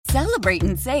Celebrate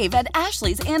and save at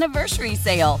Ashley's Anniversary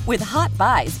Sale. With Hot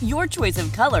Buys, your choice of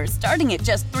colors starting at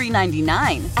just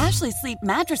 $3.99. Ashley Sleep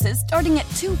mattresses starting at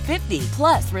 $2.50.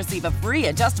 Plus, receive a free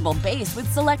adjustable base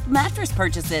with select mattress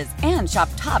purchases. And shop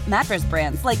top mattress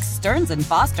brands like Stearns &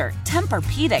 Foster,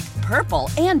 Tempur-Pedic, Purple,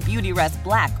 and Beautyrest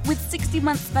Black with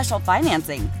 60-month special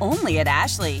financing. Only at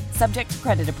Ashley. Subject to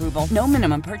credit approval. No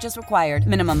minimum purchase required.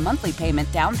 Minimum monthly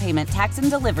payment, down payment, tax, and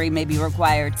delivery may be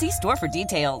required. See store for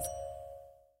details.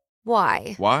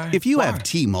 Why? If you have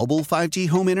T-Mobile 5G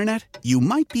home internet, you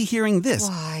might be hearing this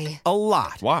a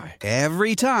lot. Why?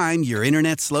 Every time your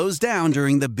internet slows down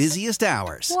during the busiest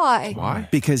hours. Why?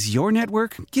 Because your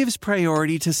network gives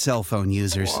priority to cell phone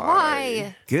users.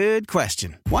 Why? Good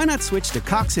question. Why not switch to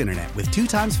Cox Internet with 2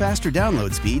 times faster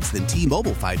download speeds than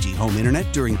T-Mobile 5G home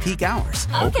internet during peak hours?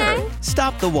 Okay.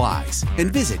 Stop the whys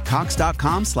and visit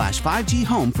cox.com/5G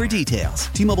home for details.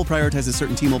 T-Mobile prioritizes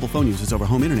certain T-Mobile phone users over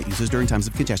home internet users during times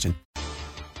of congestion.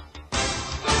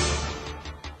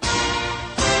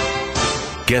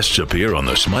 Guests appear on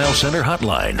the Smile Center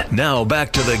hotline. Now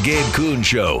back to the Gabe Kuhn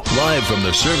Show, live from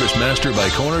the Service Master by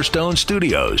Cornerstone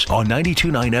Studios on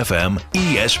 92.9 FM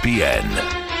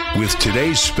ESPN. With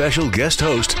today's special guest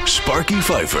host, Sparky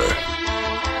Pfeiffer.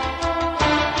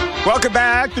 Welcome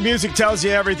back. The music tells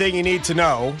you everything you need to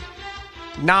know.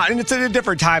 And it's in a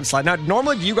different time slot. Now,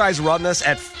 normally, do you guys run this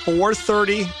at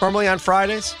 4:30 normally on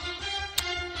Fridays?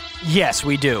 Yes,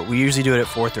 we do. We usually do it at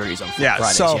 4:30 on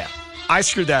Fridays. So I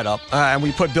screwed that up, and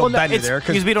we put Bill Bender there.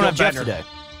 Because we don't have Jeff today.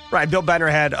 Right, Bill Bender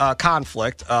had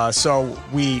conflict, so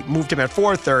we moved him at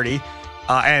 4:30.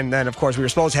 And then, of course, we were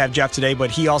supposed to have Jeff today,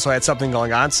 but he also had something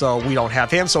going on, so we don't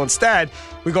have him. So instead,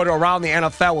 we go to Around the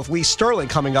NFL with Lee Sterling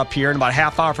coming up here in about a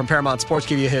half hour from Paramount Sports,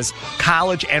 give you his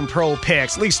college and pro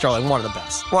picks. Lee Sterling, one of the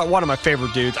best. One of my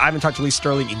favorite dudes. I haven't talked to Lee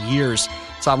Sterling in years,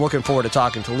 so I'm looking forward to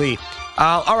talking to Lee.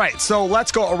 All right, so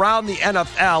let's go around the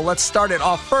NFL. Let's start it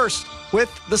off first with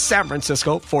the San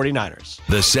Francisco 49ers.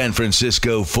 The San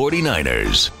Francisco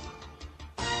 49ers.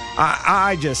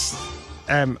 I just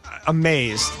am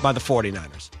amazed by the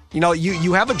 49ers. You know,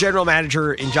 you have a general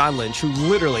manager in John Lynch who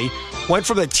literally went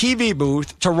from the TV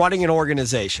booth to running an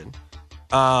organization.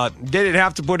 Didn't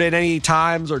have to put in any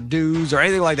times or dues or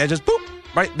anything like that. Just boop,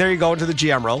 right there you go into the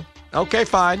GM role. Okay,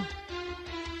 fine.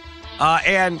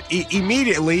 And he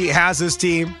immediately has his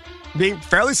team being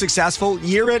fairly successful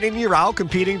year in and year out,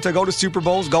 competing to go to Super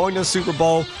Bowls, going to Super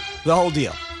Bowl, the whole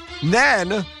deal.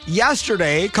 Then,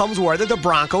 yesterday comes word that the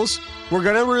Broncos were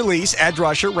going to release edge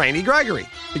rusher Randy Gregory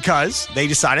because they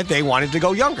decided they wanted to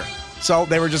go younger. So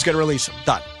they were just going to release him.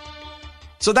 Done.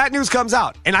 So that news comes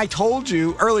out. And I told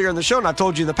you earlier in the show, and I've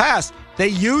told you in the past, they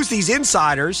use these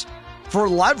insiders for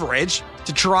leverage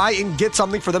to try and get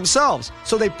something for themselves.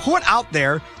 So they put out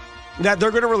there that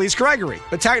they're going to release Gregory.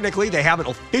 But technically, they haven't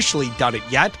officially done it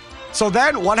yet. So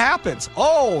then what happens?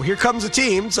 Oh, here comes the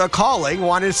teams calling,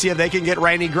 wanting to see if they can get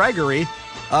Randy Gregory,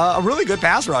 a really good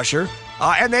pass rusher,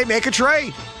 and they make a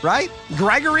trade, right?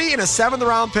 Gregory in a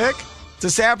 7th-round pick to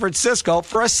San Francisco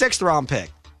for a 6th-round pick.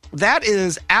 That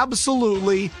is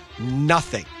absolutely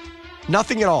nothing.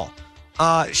 Nothing at all.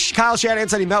 Kyle Shanahan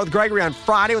said he met with Gregory on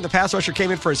Friday when the pass rusher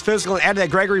came in for his physical and added that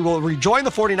Gregory will rejoin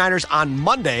the 49ers on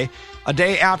Monday, a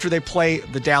day after they play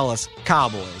the Dallas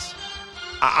Cowboys.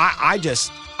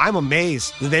 I'm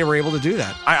amazed that they were able to do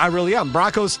that. I really am.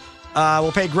 Broncos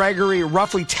will pay Gregory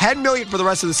roughly $10 million for the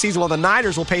rest of the season, while the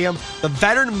Niners will pay him the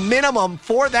veteran minimum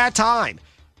for that time.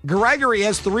 Gregory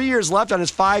has 3 years left on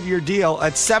his 5-year deal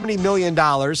at $70 million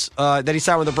that he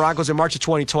signed with the Broncos in March of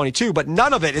 2022, but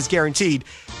none of it is guaranteed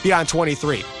beyond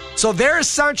 23. So they're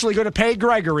essentially going to pay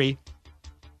Gregory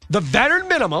the veteran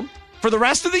minimum for the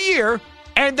rest of the year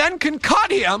and then can cut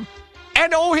him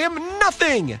and owe him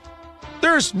nothing.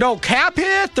 There's no cap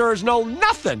hit. There's no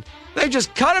nothing. They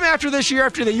just cut him after this year,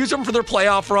 after they use him for their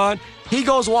playoff run. He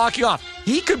goes walking off.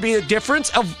 He could be the difference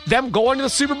of them going to the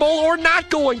Super Bowl or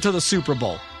not going to the Super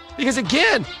Bowl. Because,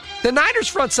 again, the Niners'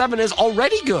 front seven is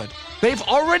already good. They've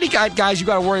already got guys you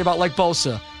got to worry about like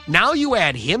Bosa. Now you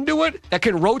add him to it that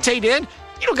can rotate in.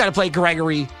 You don't got to play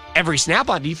Gregory every snap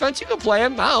on defense. You can play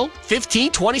him,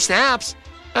 15, 20 snaps.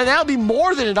 And that'll be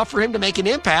more than enough for him to make an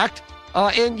impact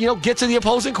and get to the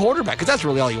opposing quarterback. Because that's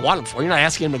really all you want him for. You're not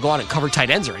asking him to go out and cover tight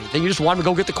ends or anything. You just want him to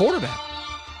go get the quarterback.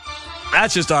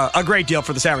 That's just a great deal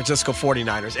for the San Francisco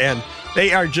 49ers. And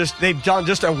they've done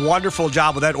just a wonderful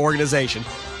job with that organization.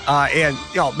 And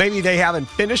maybe they haven't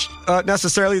finished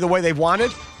necessarily the way they've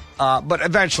wanted, but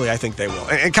eventually I think they will.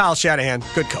 And Kyle Shanahan,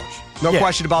 good coach. No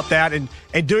question about that. And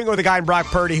doing it with a guy in Brock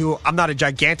Purdy, who I'm not a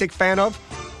gigantic fan of.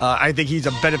 I think he's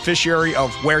a beneficiary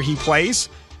of where he plays.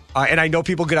 And I know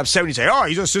people get upset when you say, oh,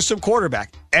 he's a system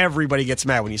quarterback. Everybody gets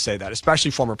mad when you say that,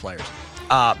 especially former players.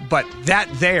 But that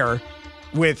there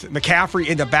with McCaffrey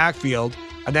in the backfield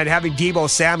and then having Deebo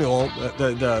Samuel,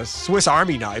 the Swiss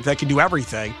Army knife that can do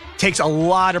everything, takes a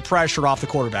lot of pressure off the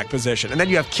quarterback position. And then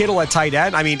you have Kittle at tight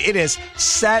end. I mean, it is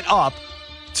set up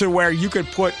to where you could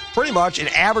put pretty much an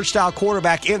average-style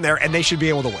quarterback in there, and they should be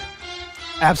able to win.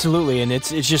 Absolutely, and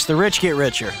it's just the rich get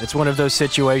richer. It's one of those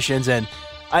situations, and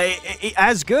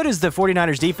as good as the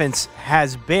 49ers defense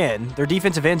has been, their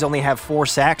defensive ends only have 4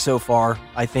 sacks so far,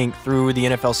 I think, through the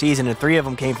NFL season, and 3 of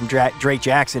them came from Drake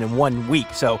Jackson in 1 week.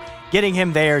 So getting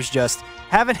him there is just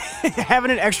having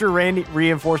an extra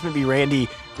reinforcement be Randy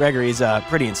Gregory is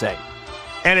pretty insane.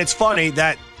 And it's funny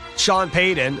that Sean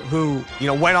Payton, who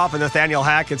went off on Nathaniel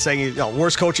Hackett saying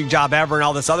worst coaching job ever and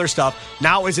all this other stuff,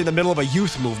 now is in the middle of a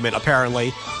youth movement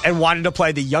apparently and wanted to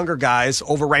play the younger guys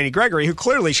over Randy Gregory, who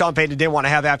clearly Sean Payton didn't want to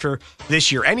have after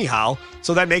this year anyhow.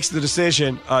 So that makes the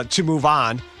decision to move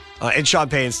on. And Sean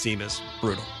Payton's team is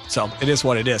brutal. So it is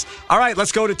what it is. All right,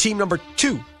 let's go to team number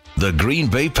 2. The Green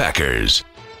Bay Packers.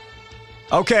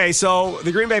 Okay, so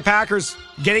the Green Bay Packers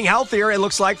getting healthier, it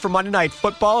looks like, for Monday Night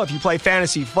Football. If you play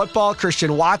fantasy football,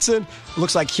 Christian Watson, it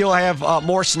looks like he'll have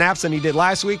more snaps than he did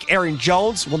last week. Aaron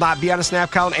Jones will not be on a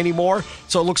snap count anymore,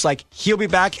 so it looks like he'll be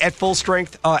back at full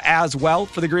strength as well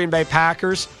for the Green Bay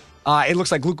Packers. It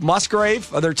looks like Luke Musgrave,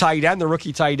 their tight end, the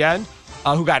rookie tight end,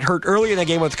 who got hurt early in that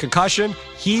game with a concussion.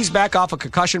 He's back off a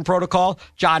concussion protocol.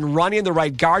 John Runyon, the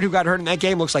right guard who got hurt in that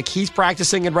game, looks like he's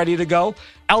practicing and ready to go.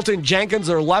 Elton Jenkins,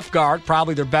 their left guard,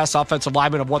 probably their best offensive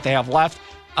lineman of what they have left.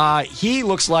 He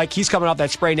looks like he's coming off that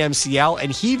sprained MCL,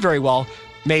 and he very well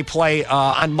may play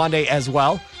on Monday as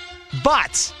well.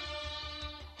 But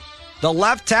the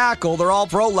left tackle, their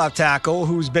all-pro left tackle,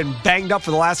 who's been banged up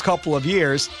for the last couple of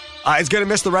years, is going to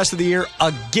miss the rest of the year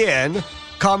again.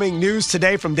 Coming news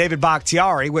today from David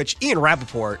Bakhtiari, which Ian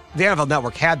Rappaport, the NFL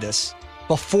Network, had this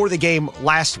before the game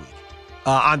last week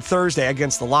on Thursday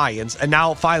against the Lions. And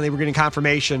now finally we're getting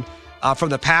confirmation from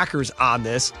the Packers on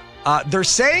this. They're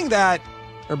saying that,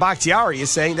 or Bakhtiari is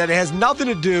saying that it has nothing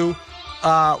to do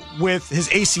with his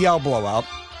ACL blowout,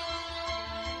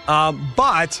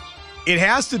 but it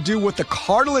has to do with the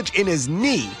cartilage in his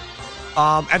knee.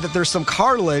 And that there's some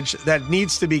cartilage that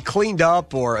needs to be cleaned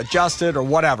up or adjusted or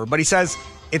whatever. But he says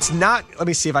it's not. Let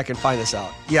me see if I can find this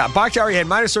out. Yeah, Bakhtiari had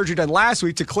minor surgery done last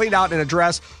week to clean out and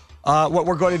address what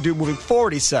we're going to do moving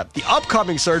forward, he said. The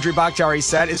upcoming surgery, Bakhtiari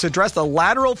said, is to address the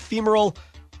lateral femoral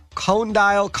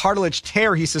condyle cartilage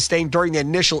tear he sustained during the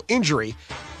initial injury.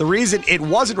 The reason it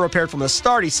wasn't repaired from the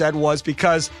start, he said, was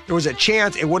because there was a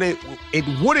chance it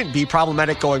wouldn't be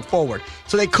problematic going forward.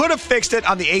 So they could have fixed it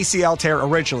on the ACL tear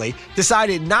originally,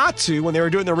 decided not to when they were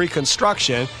doing the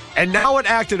reconstruction, and now it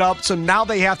acted up, so now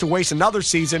they have to waste another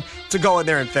season to go in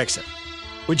there and fix it.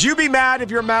 Would you be mad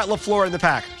if you're Matt LaFleur and the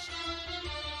Packers?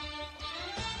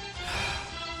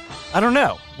 I don't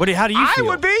know. How do you feel? I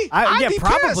would be. I'd be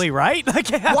probably, pissed. right?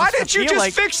 Why didn't you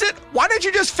just fix it? Why didn't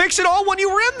you just fix it all when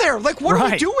you were in there? What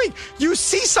are we doing? You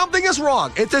see something is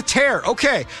wrong. It's a tear.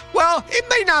 Okay. Well, it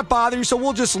may not bother you, so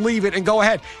we'll just leave it and go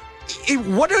ahead.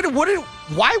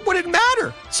 Why would it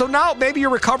matter? So now maybe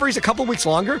your recovery is a couple weeks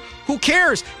longer. Who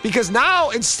cares? Because now,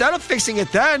 instead of fixing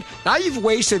it then, now you've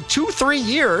wasted 2-3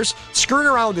 years screwing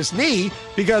around with this knee,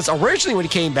 because originally when he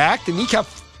came back, the knee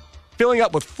kept filling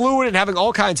up with fluid and having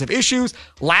all kinds of issues.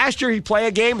 Last year, he'd play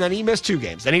a game, then he'd miss 2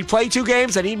 games. Then he'd play 2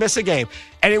 games, then he'd miss a game.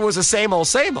 And it was the same old,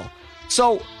 same old.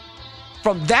 So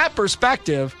from that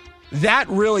perspective, that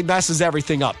really messes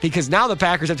everything up, because now the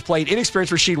Packers have to play an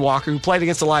inexperienced Rasheed Walker, who played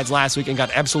against the Lions last week and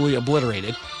got absolutely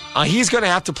obliterated. He's going to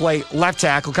have to play left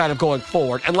tackle kind of going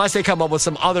forward, unless they come up with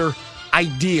some other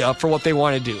idea for what they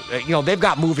want to do. They've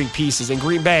got moving pieces. In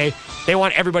Green Bay, they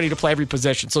want everybody to play every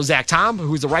position. So Zach Tom,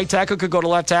 who's the right tackle, could go to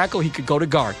left tackle. He could go to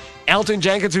guard. Elton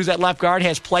Jenkins, who's at left guard,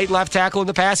 has played left tackle in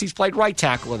the past. He's played right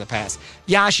tackle in the past.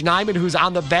 Yosh Nijman, who's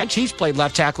on the bench, he's played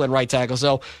left tackle and right tackle.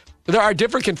 So there are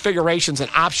different configurations and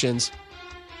options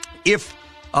if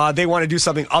they want to do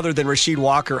something other than Rasheed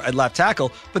Walker at left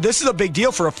tackle. But this is a big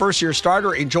deal for a first-year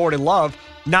starter in Jordan Love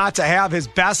not to have his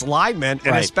best lineman,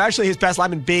 and especially his best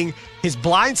lineman being his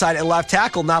blind side at left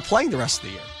tackle, not playing the rest of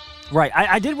the year. Right.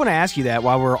 I did want to ask you that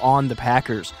while we're on the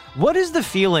Packers. What is the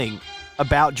feeling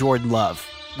about Jordan Love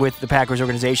with the Packers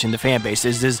organization, the fan base?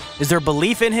 Is there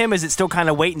belief in him? Is it still kind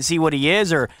of wait and see what he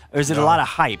is, or is it a lot of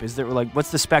hype? Is there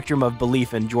what's the spectrum of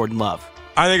belief in Jordan Love?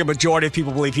 I think a majority of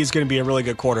people believe he's going to be a really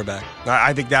good quarterback.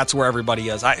 I think that's where everybody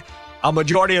is. A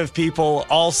majority of people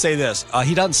all say this.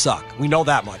 He doesn't suck. We know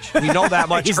that much. We know that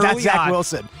much. He's early not Zach on.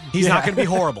 Wilson. He's not going to be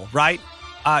horrible, right?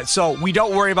 So we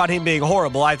don't worry about him being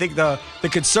horrible. I think the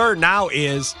concern now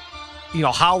is,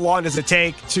 how long does it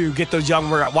take to get those young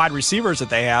wide receivers that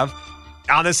they have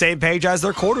on the same page as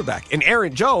their quarterback? And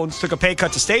Aaron Jones took a pay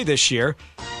cut to stay this year.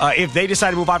 If they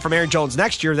decide to move on from Aaron Jones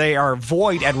next year, they are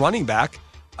void at running back.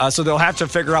 So they'll have to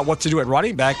figure out what to do at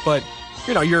running back. But,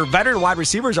 your veteran wide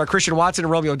receivers are Christian Watson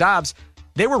and Romeo Doubs.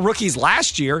 They were rookies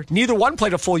last year. Neither one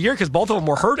played a full year because both of them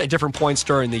were hurt at different points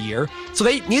during the year. So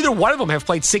neither one of them have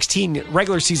played 16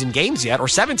 regular season games yet or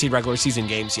 17 regular season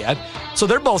games yet. So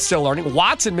they're both still learning.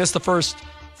 Watson missed the first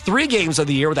 3 games of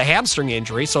the year with a hamstring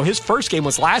injury. So his first game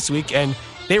was last week, and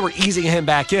they were easing him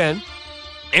back in.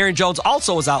 Aaron Jones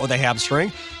also was out with a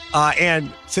hamstring.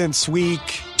 And since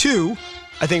week 2,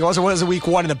 I think it was week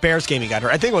 1 in the Bears game he got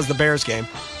hurt. I think it was the Bears game.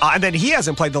 And then he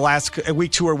hasn't played the last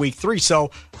week 2 or week 3.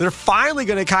 So they're finally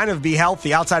going to kind of be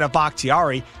healthy outside of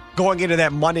Bakhtiari going into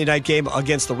that Monday night game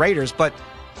against the Raiders. But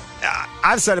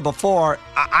I've said it before.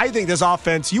 I think this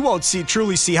offense, you won't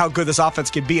truly see how good this offense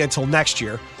can be until next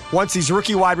year. Once these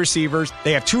rookie wide receivers,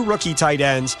 they have 2 rookie tight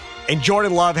ends, and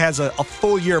Jordan Love has a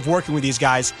full year of working with these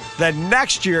guys, then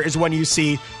next year is when you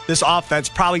see this offense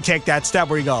probably take that step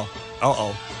where you go,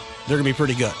 they're going to be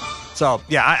pretty good. So,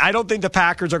 yeah, I don't think the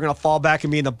Packers are going to fall back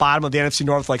and be in the bottom of the NFC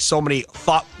North like so many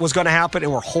thought was going to happen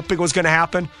and were hoping was going to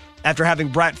happen after having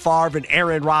Brett Favre and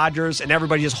Aaron Rodgers and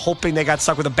everybody just hoping they got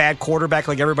stuck with a bad quarterback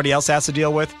like everybody else has to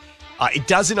deal with. It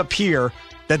doesn't appear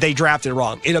that they drafted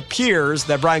wrong. It appears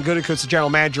that Brian Gutekunst, the general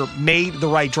manager, made the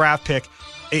right draft pick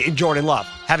in Jordan Love.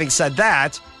 Having said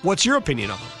that, what's your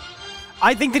opinion of him?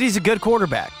 I think that he's a good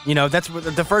quarterback. That's what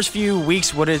the first few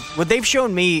weeks, what they've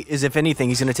shown me is, if anything,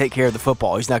 he's going to take care of the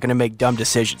football. He's not going to make dumb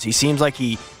decisions. He seems like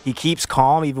he keeps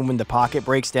calm even when the pocket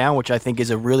breaks down, which I think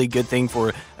is a really good thing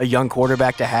for a young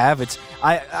quarterback to have.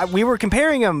 We were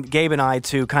comparing him, Gabe and I,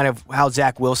 to kind of how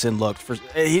Zach Wilson looked.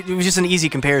 It was just an easy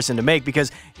comparison to make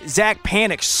because Zach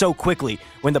panics so quickly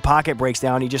when the pocket breaks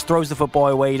down. He just throws the football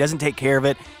away. He doesn't take care of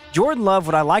it. Jordan Love,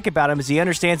 what I like about him is he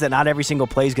understands that not every single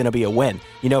play is going to be a win.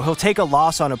 He'll take a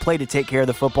loss on a play to take care of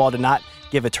the football, to not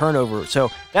give a turnover. So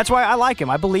that's why I like him.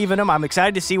 I believe in him. I'm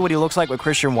excited to see what he looks like with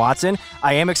Christian Watson.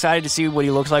 I am excited to see what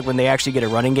he looks like when they actually get a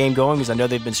running game going, because I know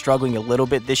they've been struggling a little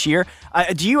bit this year.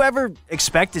 Do you ever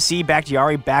expect to see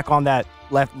Bakhtiari back on that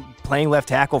playing left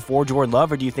tackle for Jordan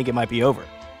Love, or do you think it might be over?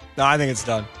 No, I think it's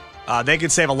done. They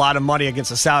could save a lot of money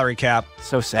against the salary cap.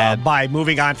 So sad. By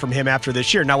moving on from him after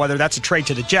this year. Now, whether that's a trade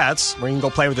to the Jets, where you can go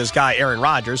play with this guy, Aaron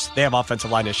Rodgers, they have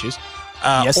offensive line issues.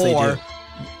 Yes, they do.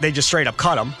 They just straight up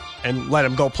cut him and let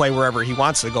him go play wherever he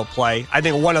wants to go play. I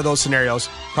think one of those scenarios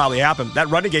probably happened. That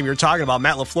running game you're talking about,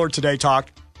 Matt LaFleur today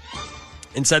talked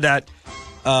and said that,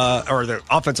 or the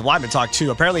offensive lineman talked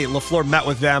too. Apparently, LaFleur met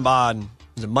with them on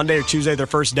Monday or Tuesday, their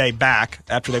first day back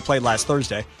after they played last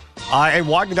Thursday. And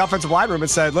walked in the offensive line room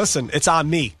and said, listen, it's on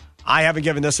me. I haven't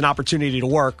given this an opportunity to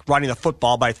work running the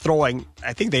football by throwing.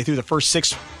 I think they threw the first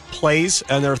 6 plays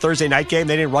in their Thursday night game.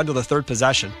 They didn't run to the 3rd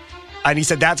possession. And he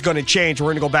said that's going to change. We're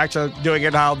going to go back to doing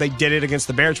it how they did it against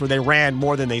the Bears, where they ran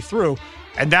more than they threw.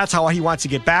 And that's how he wants to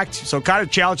get back to. So kind of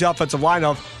challenge the offensive line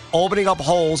of opening up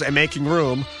holes and making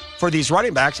room for these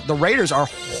running backs. The Raiders are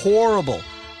horrible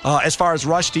as far as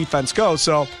rush defense goes.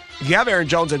 So if you have Aaron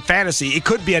Jones in fantasy, it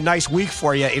could be a nice week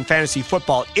for you in fantasy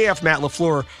football if Matt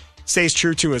LaFleur stays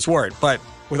true to his word. But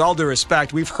with all due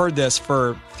respect, we've heard this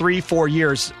for 3-4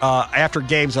 years after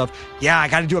games of, I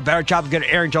got to do a better job of getting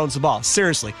Aaron Jones the ball.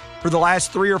 Seriously, for the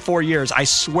last 3 or 4 years, I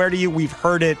swear to you, we've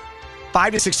heard it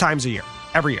 5 to 6 times a year,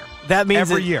 every year. That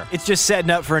means every year. It's just setting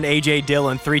up for an A.J.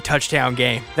 Dillon 3-touchdown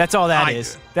game. That's all that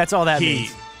is. That's all that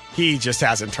means. He just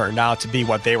hasn't turned out to be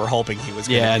what they were hoping he was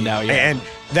going to be. And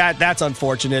that's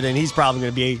unfortunate, and he's probably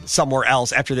going to be somewhere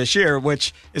else after this year,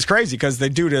 which is crazy because the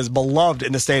dude is beloved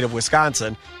in the state of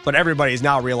Wisconsin, but everybody's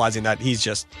now realizing that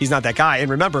he's not that guy.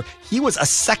 And remember, he was a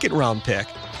 2nd-round pick.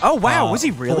 Oh, wow. Was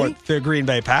he really? For the Green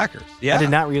Bay Packers. Yeah. I did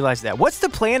not realize that. What's the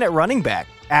plan at running back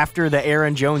after the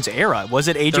Aaron Jones era? Was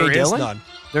it A.J. Dillon? There is none.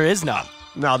 There is none.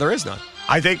 No, there is none.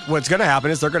 I think what's going to happen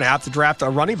is they're going to have to draft a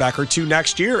running back or 2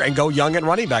 next year and go young at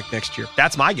running back next year.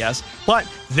 That's my guess. But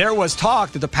there was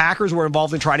talk that the Packers were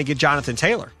involved in trying to get Jonathan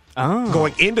Taylor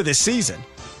going into this season.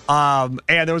 And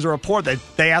there was a report that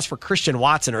they asked for Christian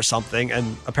Watson or something,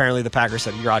 and apparently the Packers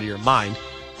said, you're out of your mind.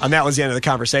 And that was the end of the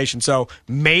conversation. So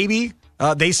maybe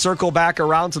they circle back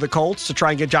around to the Colts to try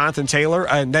and get Jonathan Taylor,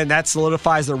 and then that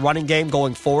solidifies their running game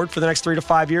going forward for the next 3 to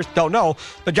 5 years. Don't know.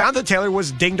 But Jonathan Taylor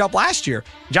was dinged up last year.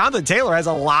 Jonathan Taylor has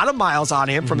a lot of miles on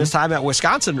him from his time at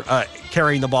Wisconsin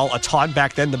carrying the ball a ton.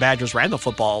 Back then, the Badgers ran the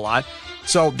football a lot.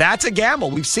 So that's a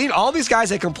gamble. We've seen all these guys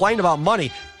that complained about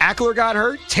money Eckler got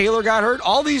hurt. Taylor got hurt.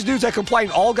 All these dudes that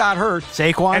complained all got hurt.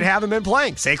 Saquon. And haven't been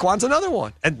playing. Saquon's another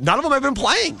one. And none of them have been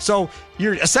playing. So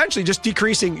you're essentially just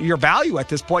decreasing your value at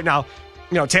this point. Now,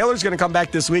 Taylor's going to come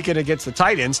back this weekend against the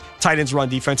Titans. Titans' run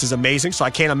defense is amazing, so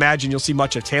I can't imagine you'll see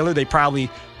much of Taylor. They probably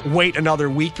wait another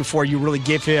week before you really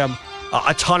give him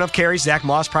a ton of carries. Zach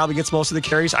Moss probably gets most of the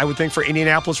carries, I would think, for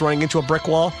Indianapolis running into a brick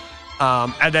wall.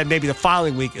 And then maybe the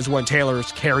following week is when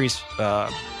Taylor's carries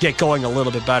get going a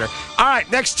little bit better. All right,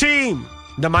 next team,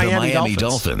 the Miami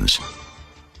Dolphins.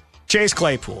 Chase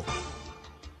Claypool,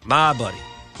 my buddy,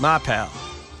 my pal.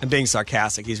 I'm being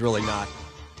sarcastic. He's really not.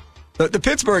 The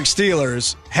Pittsburgh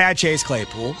Steelers had Chase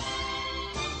Claypool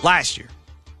last year.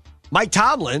 Mike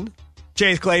Tomlin,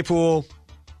 Chase Claypool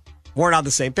weren't on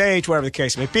the same page, whatever the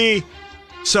case may be.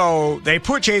 So they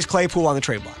put Chase Claypool on the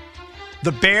trade block.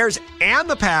 The Bears and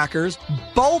the Packers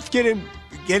both get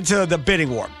into the bidding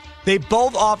war. They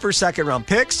both offer second-round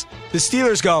picks. The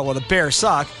Steelers go, well, the Bears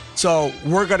suck, so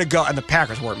we're going to go. And the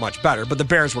Packers weren't much better, but the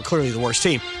Bears were clearly the worst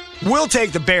team. We'll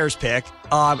take the Bears pick,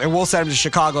 and we'll send them to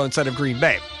Chicago instead of Green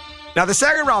Bay. Now, the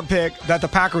second-round pick that the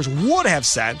Packers would have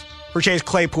sent for Chase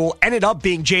Claypool ended up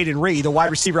being Jaden Reed, the wide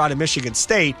receiver out of Michigan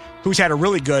State, who's had a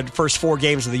really good first 4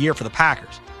 games of the year for the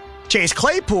Packers. Chase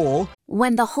Claypool.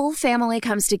 When the whole family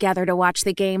comes together to watch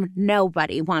the game,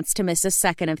 nobody wants to miss a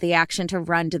second of the action to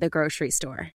run to the grocery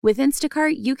store. With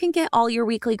Instacart, you can get all your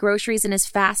weekly groceries in as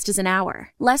fast as an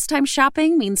hour. Less time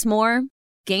shopping means more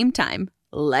game time.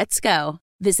 Let's go.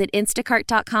 Visit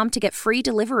instacart.com to get free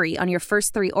delivery on your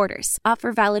first 3 orders.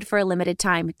 Offer valid for a limited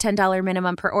time. $10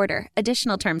 minimum per order.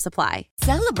 Additional terms apply.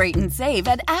 Celebrate and save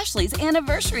at Ashley's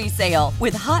Anniversary Sale.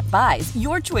 With Hot Buys,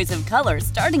 your choice of colors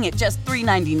starting at just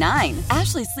 $3.99.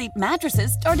 Ashley Sleep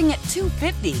mattresses starting at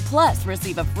 $2.50. Plus,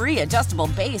 receive a free adjustable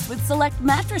base with select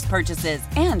mattress purchases.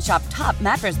 And shop top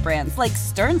mattress brands like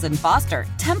Stearns & Foster,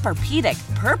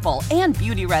 Tempur-Pedic, Purple, and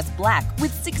Beautyrest Black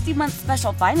with 60-month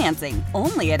special financing.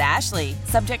 Only at Ashley.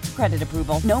 Subject to credit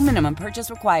approval. No minimum purchase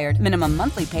required. Minimum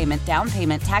monthly payment, down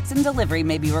payment, tax, and delivery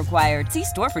may be required. See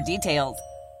store for details.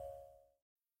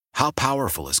 How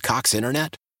powerful is Cox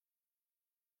Internet?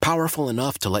 Powerful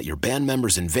enough to let your band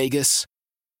members in Vegas,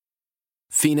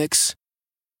 Phoenix,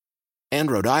 and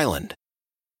Rhode Island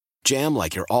jam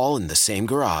like you're all in the same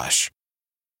garage.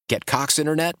 Get Cox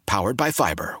Internet powered by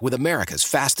fiber with America's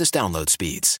fastest download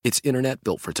speeds. It's internet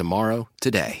built for tomorrow,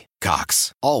 today.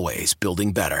 Cox, always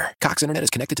building better. Cox Internet is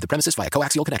connected to the premises via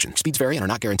coaxial connection. Speeds vary and are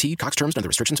not guaranteed. Cox terms and other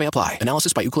restrictions may apply.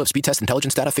 Analysis by Ookla Speed Test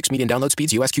Intelligence Data. Fixed median download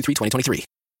speeds. US Q3 2023.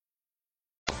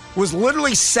 Was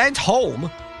literally sent home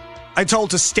and told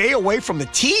to stay away from the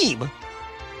team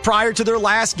prior to their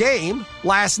last game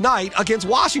last night against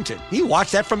Washington. He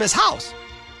watched that from his house.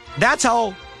 That's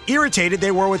how irritated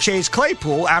they were with Chase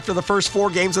Claypool after the first 4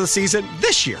 games of the season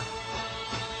this year.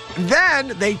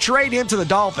 Then they trade him to the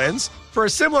Dolphins for a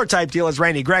similar type deal as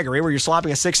Randy Gregory, where you're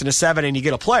swapping a 6 and a 7 and you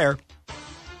get a player.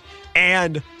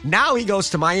 And now he goes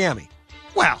to Miami.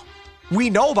 Well, we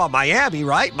know about Miami,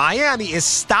 right? Miami is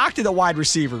stocked in the wide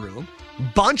receiver room.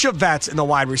 Bunch of vets in the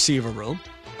wide receiver room.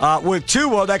 With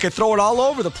Tua that could throw it all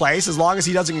over the place as long as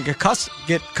he doesn't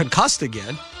get concussed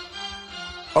again.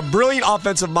 A brilliant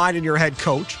offensive mind in your head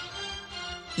coach.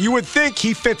 You would think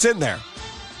he fits in there.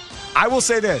 I will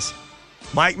say this.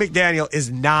 Mike McDaniel is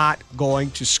not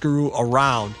going to screw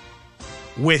around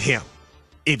with him.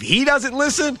 If he doesn't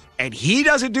listen and he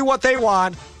doesn't do what they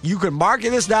want, you can mark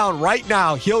this down right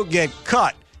now. He'll get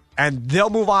cut, and they'll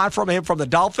move on from him from the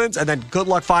Dolphins, and then good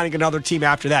luck finding another team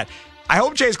after that. I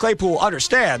hope Chase Claypool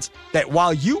understands that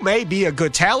while you may be a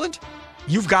good talent,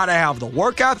 you've got to have the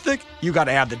work ethic, you got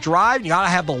to have the drive, you got to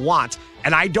have the want.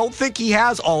 And I don't think he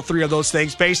has all 3 of those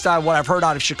things based on what I've heard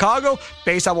out of Chicago,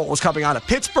 based on what was coming out of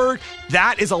Pittsburgh.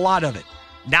 That is a lot of it.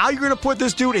 Now you're going to put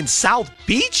this dude in South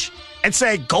Beach and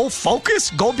say, go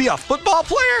focus, go be a football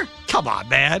player? Come on,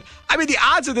 man. I mean, the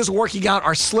odds of this working out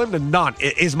are slim to none,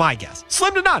 is my guess.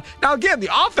 Slim to none. Now, again, the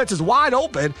offense is wide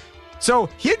open, so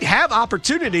he'd have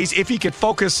opportunities if he could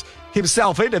focus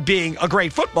himself into being a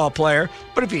great football player.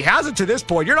 But if he hasn't to this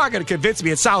point, you're not going to convince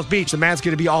me at South Beach the man's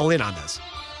going to be all in on this.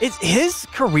 His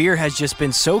career has just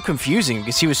been so confusing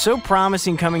because he was so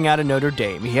promising coming out of Notre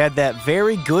Dame. He had that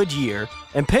very good year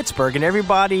in Pittsburgh, and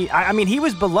everybody, I mean, he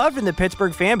was beloved in the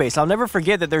Pittsburgh fan base. I'll never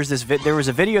forget that there was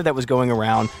a video that was going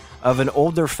around of an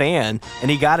older fan,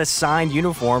 and he got a signed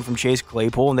uniform from Chase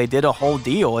Claypool, and they did a whole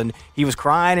deal, and he was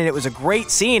crying, and it was a great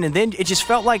scene, and then it just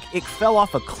felt like it fell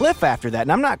off a cliff after that,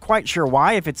 and I'm not quite sure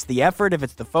why, if it's the effort, if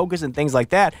it's the focus and things like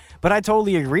that, but I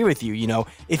totally agree with you. You know,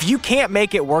 if you can't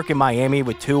make it work in Miami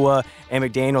with Tua and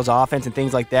McDaniel's offense and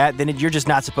things like that, then you're just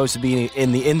not supposed to be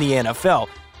in the NFL.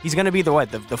 He's going to be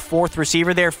the fourth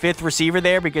receiver there, fifth receiver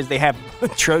there, because they have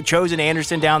chosen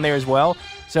Anderson down there as well.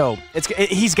 So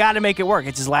he's got to make it work.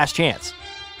 It's his last chance.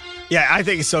 Yeah, I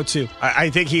think so too. I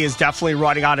think he is definitely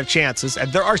running out of chances.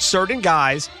 And there are certain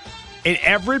guys in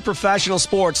every professional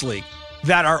sports league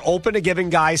that are open to giving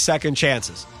guys second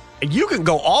chances. And you can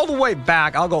go all the way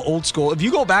back. I'll go old school. If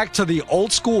you go back to the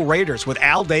old school Raiders with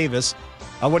Al Davis,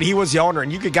 when he was the owner,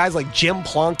 and you get guys like Jim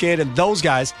Plunkett and those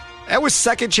guys, that was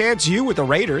second chance you with the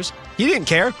Raiders. He didn't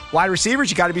care. Wide receivers,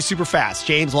 you got to be super fast.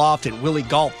 James Lofton, Willie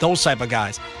Galt, those type of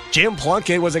guys. Jim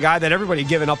Plunkett was a guy that everybody had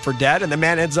given up for dead, and the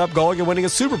man ends up going and winning a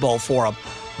Super Bowl for him.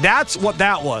 That's what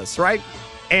that was, right?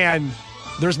 And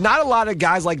there's not a lot of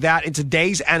guys like that in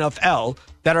today's NFL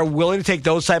that are willing to take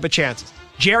those type of chances.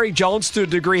 Jerry Jones, to a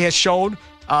degree, has shown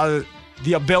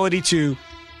the ability to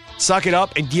suck it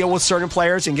up and deal with certain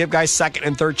players and give guys second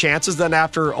and third chances. Then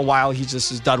after a while, he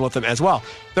just is done with them as well.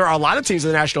 There are a lot of teams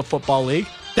in the National Football League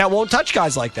that won't touch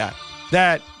guys like that.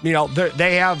 That,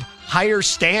 they have higher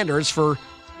standards for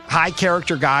high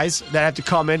character guys that have to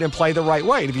come in and play the right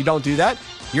way. And if you don't do that,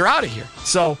 you're out of here.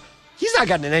 So he's not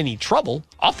gotten in any trouble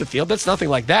off the field. That's nothing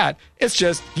like that. It's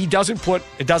just he doesn't put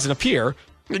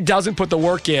the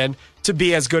work in to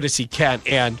be as good as he can.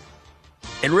 And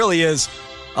it really is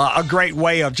a great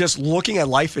way of just looking at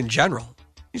life in general.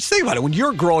 Just think about it. When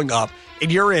you're growing up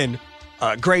and you're in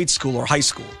grade school or high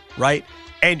school, right?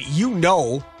 And you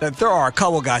know that there are a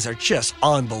couple guys that are just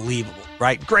unbelievable,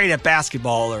 right? Great at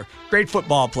basketball or great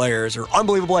football players or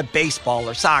unbelievable at baseball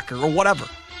or soccer or whatever.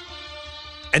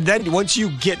 And then once you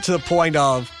get to the point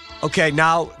of, okay,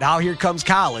 now here comes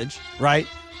college, right?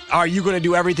 Are you going to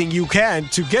do everything you can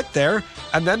to get there?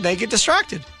 And then they get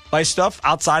distracted by stuff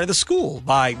outside of the school,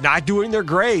 by not doing their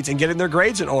grades and getting their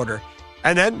grades in order.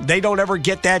 And then they don't ever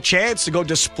get that chance to go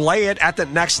display it at the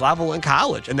next level in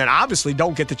college. And then obviously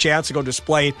don't get the chance to go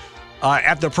display it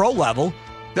at the pro level.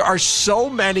 There are so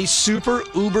many super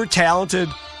uber talented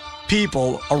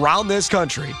people around this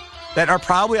country that are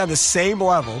probably on the same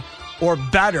level or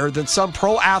better than some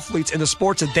pro athletes in the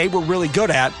sports that they were really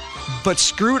good at, but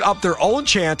screwed up their own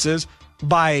chances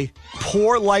by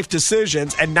poor life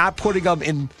decisions and not putting them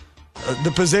in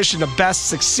the position to best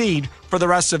succeed for the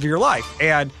rest of your life.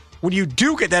 And when you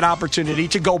do get that opportunity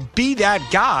to go be that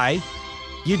guy,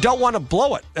 you don't want to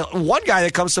blow it. One guy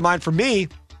that comes to mind for me,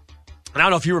 and I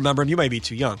don't know if you remember him, you may be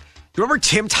too young. Do you remember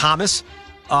Tim Thomas,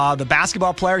 the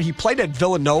basketball player? He played at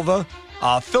Villanova.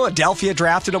 Philadelphia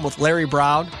drafted him with Larry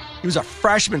Brown. He was a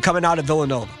freshman coming out of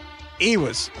Villanova. He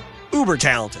was uber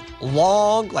talented.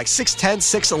 Long, like 6'10",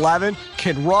 6'11",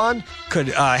 can run,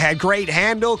 had great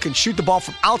handle, can shoot the ball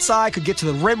from outside, could get to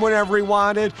the rim whenever he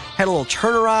wanted, had a little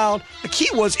turnaround. Like, he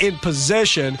was in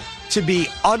position to be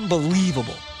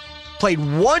unbelievable. Played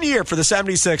 1 year for the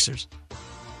 76ers.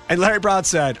 And Larry Brown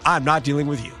said, I'm not dealing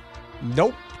with you.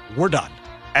 Nope, we're done.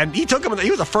 And he took him, he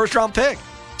was a first-round pick.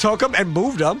 Took him and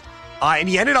moved him, and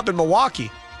he ended up in Milwaukee.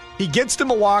 He gets to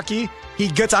Milwaukee. He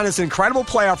gets on this incredible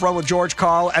playoff run with George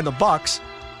Karl and the Bucks.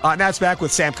 And that's back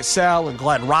with Sam Cassell and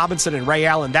Glenn Robinson and Ray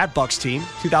Allen, that Bucks team,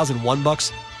 2001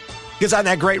 Bucks. Gets on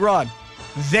that great run.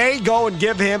 They go and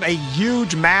give him a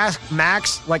huge max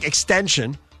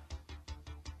extension.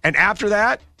 And after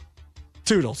that,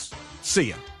 toodles. See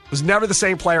ya. Was never the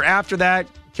same player after that.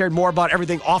 Cared more about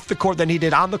everything off the court than he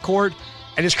did on the court.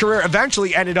 And his career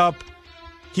eventually ended up,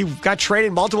 he got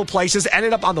traded multiple places,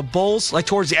 ended up on the Bulls, like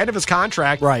towards the end of his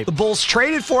contract. Right. The Bulls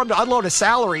traded for him to unload his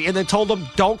salary and then told him,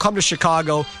 don't come to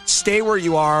Chicago. Stay where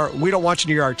you are. We don't want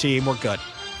you near our team. We're good.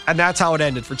 And that's how it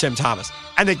ended for Tim Thomas.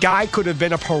 And the guy could have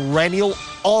been a perennial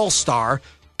all-star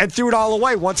and threw it all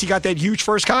away once he got that huge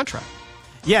first contract.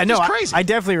 Yeah, no, crazy. I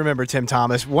definitely remember Tim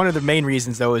Thomas. One of the main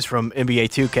reasons, though, is from NBA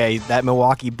 2K. That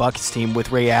Milwaukee Bucks team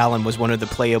with Ray Allen was one of the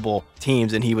playable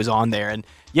teams, and he was on there. And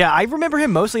yeah, I remember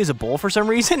him mostly as a Bull for some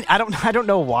reason. I don't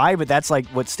know why, but that's like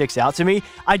what sticks out to me.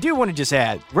 I do want to just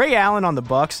add, Ray Allen on the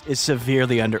Bucks is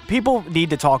severely under. People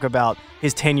need to talk about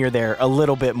his tenure there a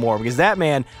little bit more, because that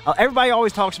man, everybody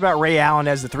always talks about Ray Allen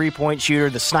as the three-point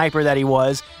shooter, the sniper that he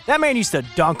was. That man used to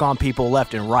dunk on people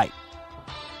left and right.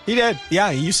 He did.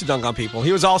 Yeah, he used to dunk on people.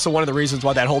 He was also one of the reasons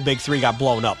why that whole big three got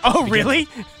blown up. Oh, really?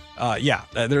 Yeah,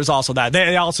 there's also that.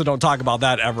 They also don't talk about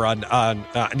that ever on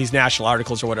these national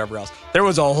articles or whatever else. There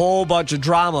was a whole bunch of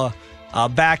drama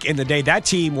back in the day. That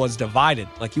team was divided.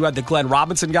 Like, you had the Glenn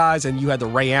Robinson guys and you had the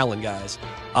Ray Allen guys.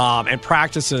 And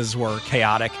practices were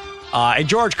chaotic. And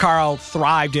George Karl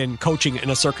thrived in coaching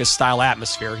in a circus-style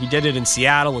atmosphere. He did it in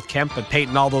Seattle with Kemp and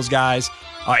Peyton, all those guys.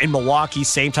 In Milwaukee,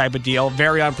 same type of deal.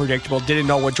 Very unpredictable. Didn't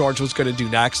know what George was going to do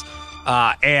next.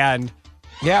 And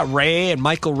yeah, Ray and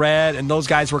Michael Redd and those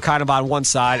guys were kind of on one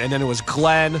side. And then it was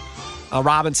Glenn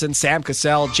Robinson, Sam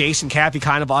Cassell, Jason Caffey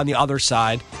kind of on the other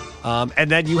side.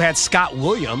 And then you had Scott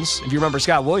Williams. If you remember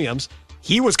Scott Williams,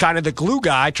 he was kind of the glue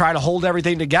guy trying to hold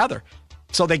everything together.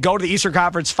 So they go to the Eastern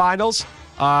Conference Finals.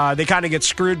 They kind of get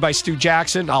screwed by Stu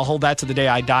Jackson. I'll hold that to the day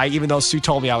I die, even though Stu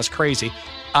told me I was crazy.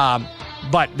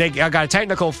 But they got a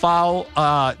technical foul.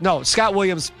 No, Scott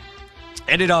Williams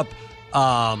ended up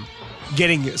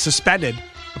getting suspended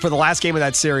for the last game of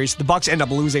that series. The Bucks end up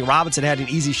losing. Robinson had an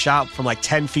easy shot from like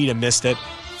 10 feet and missed it.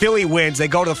 Philly wins. They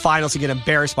go to the finals and get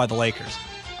embarrassed by the Lakers.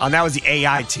 That was the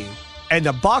AI team. And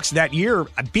the Bucks that year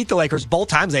beat the Lakers both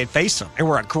times they had faced them, and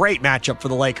were a great matchup for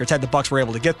the Lakers had the Bucks were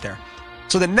able to get there.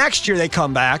 So the next year they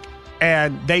come back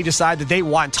and they decide that they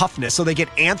want toughness. So they get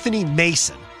Anthony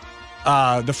Mason,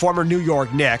 the former New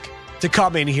York Knick, to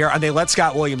come in here, and they let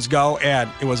Scott Williams go, and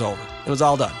it was over. It was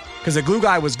all done because the glue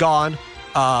guy was gone.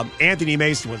 Anthony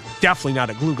Mason was definitely not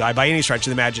a glue guy by any stretch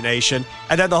of the imagination.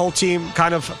 And then the whole team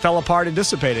kind of fell apart and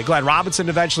dissipated. Glenn Robinson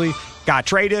eventually got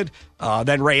traded.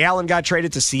 Then Ray Allen got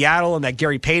traded to Seattle in that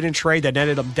Gary Payton trade that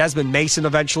ended up Desmond Mason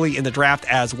eventually in the draft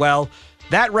as well.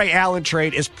 That Ray Allen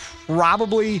trade is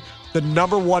probably the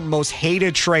number one most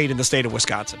hated trade in the state of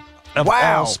Wisconsin. Of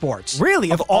all sports.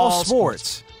 Really? Of all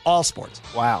sports? All sports.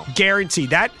 Wow.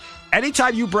 Guaranteed. That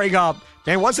anytime you bring up,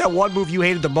 man, what's that one move you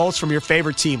hated the most from your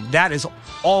favorite team? That is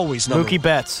always number Mookie one.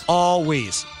 Betts.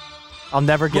 Always. I'll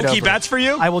never get over it. Mookie Betts for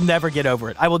you? I will never get over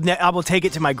it. I will take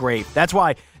it to my grave. That's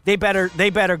why they better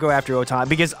go after Ohtani,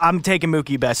 because I'm taking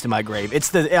Mookie Betts to my grave.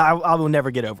 I will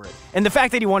never get over it. And the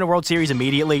fact that he won a World Series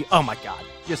immediately, oh my God,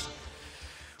 just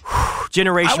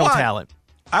generational talent.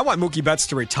 I want Mookie Betts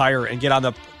to retire and get on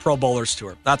the Pro Bowlers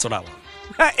Tour. That's what I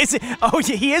want.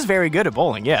 He is very good at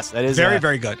bowling. Yes, that is very,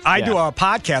 very good. I do a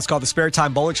podcast called the Spare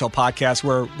Time Bowling Show podcast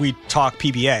where we talk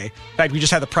PBA. In fact, we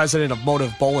just had the president of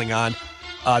Motive Bowling on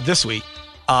this week,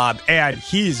 and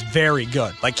he's very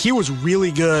good. Like, he was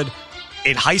really good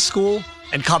in high school,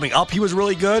 and coming up, he was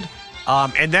really good.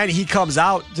 And then he comes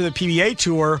out to the PBA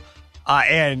tour,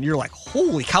 and you're like,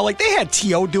 holy cow! Like, they had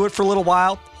T.O. do it for a little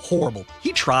while. Horrible.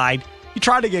 He tried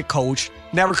to get coached.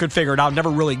 Never could figure it out. Never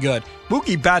really good.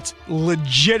 Mookie Betts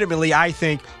legitimately, I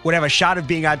think, would have a shot of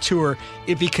being on tour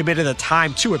if he committed the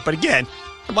time to it. But again,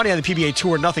 the money on the PBA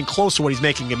tour, nothing close to what he's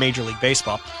making in Major League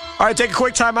Baseball. All right, take a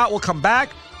quick timeout. We'll come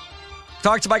back.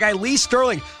 Talk to my guy Lee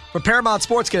Sterling from Paramount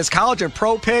Sports. Get his college and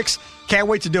pro picks. Can't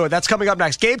wait to do it. That's coming up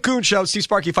next. Gabe Kuhn Show. Steve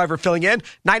Sparky Pfeiffer filling in.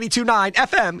 92.9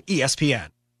 FM ESPN.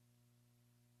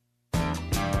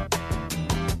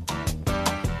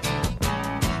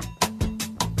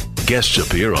 Guests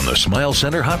appear on the Smile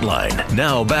Center hotline.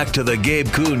 Now back to the Gabe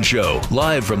Kuhn Show,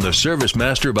 live from the Service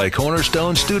Master by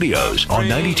Cornerstone Studios on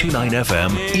 92.9 FM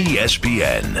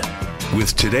ESPN.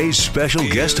 With today's special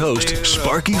guest host,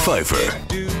 Sparky Pfeiffer.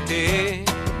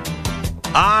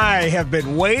 I have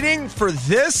been waiting for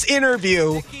this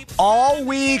interview all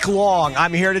week long.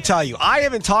 I'm here to tell you, I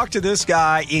haven't talked to this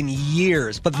guy in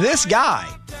years, but this guy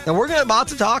that we're about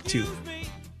to talk to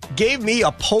gave me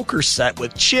a poker set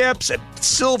with chips and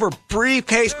silver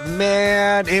briefcase.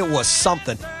 Man, it was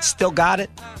something. Still got it.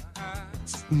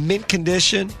 It's mint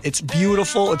condition. It's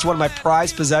beautiful. It's one of my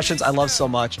prized possessions I love so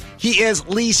much. He is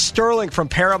Lee Sterling from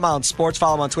Paramount Sports.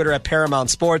 Follow him on Twitter at Paramount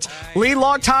Sports. Lee,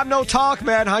 long time no talk,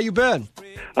 man. How you been?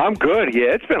 I'm good.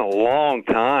 Yeah, it's been a long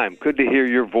time. Good to hear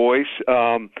your voice.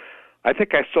 I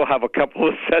think I still have a couple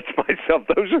of sets myself.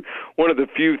 Those are one of the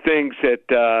few things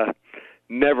that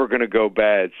never going to go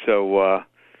bad. So,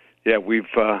 yeah,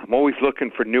 I'm always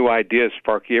looking for new ideas,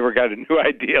 Sparky. You ever got a new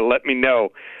idea, let me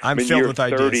know. I'm filled with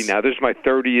 30 ideas. now. This is my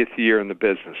 30th year in the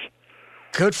business.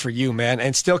 Good for you, man,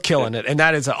 and still killing it, and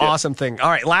that is an awesome thing. All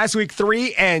right, last week,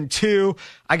 3-2.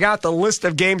 I got the list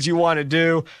of games you want to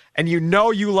do, and you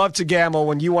know you love to gamble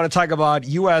when you want to talk about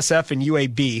USF and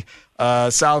UAB.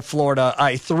 South Florida,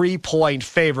 a 3-point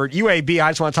favorite. UAB,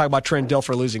 I just want to talk about Trent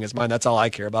Dilfer losing his mind. That's all I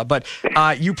care about. But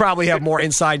you probably have more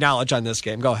inside knowledge on this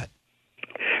game. Go ahead.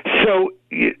 So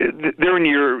they're in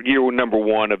year number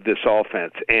one of this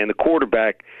offense, and the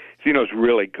quarterback, is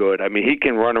really good. I mean, he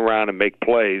can run around and make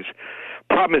plays.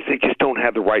 Problem is they just don't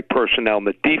have the right personnel in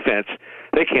the defense.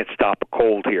 They can't stop a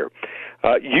cold here.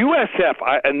 USF,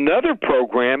 another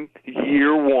program,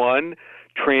 year one,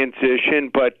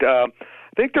 transition, but I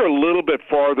think they're a little bit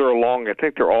farther along. I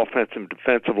think their offensive and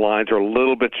defensive lines are a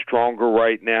little bit stronger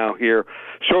right now here.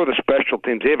 So are the special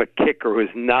teams. They have a kicker who has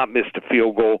not missed a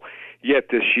field goal yet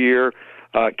this year,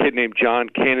 a kid named John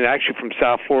Cannon, actually from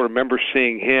South Florida. I remember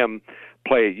seeing him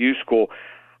play at U School.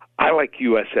 I like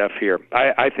USF here.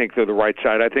 I think they're the right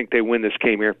side. I think they win this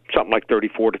game here, something like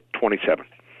 34-27.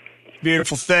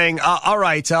 Beautiful thing. All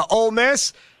right, Ole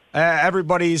Miss,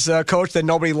 everybody's coach that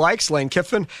nobody likes, Lane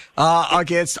Kiffin,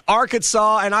 against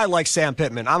Arkansas, and I like Sam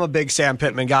Pittman. I'm a big Sam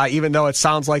Pittman guy, even though it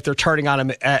sounds like they're turning on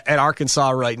him at Arkansas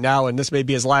right now, and this may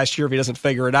be his last year if he doesn't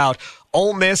figure it out.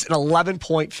 Ole Miss, an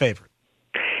 11-point favorite.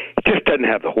 He just doesn't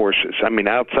have the horses. I mean,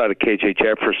 outside of K.J.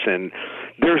 Jefferson,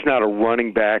 there's not a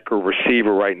running back or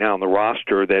receiver right now on the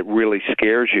roster that really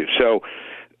scares you. So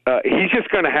he's just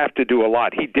going to have to do a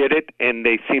lot. He did it, and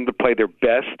they seem to play their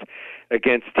best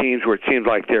against teams where it seems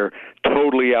like they're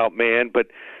totally outmanned. But,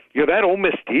 that Ole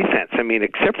Miss defense, I mean,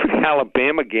 except for the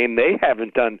Alabama game, they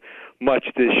haven't done much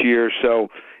this year. So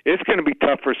it's going to be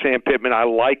tough for Sam Pittman. I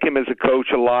like him as a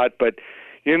coach a lot, but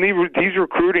these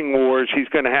recruiting wars, they're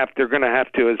going to have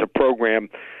to, as a program,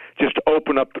 just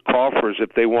open up the coffers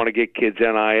if they want to get kids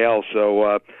NIL.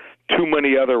 So too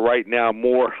many other right now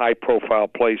more high-profile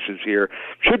places here.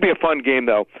 Should be a fun game,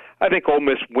 though. I think Ole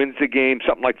Miss wins the game,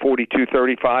 something like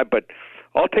 42-35, but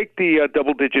I'll take the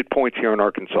double-digit points here in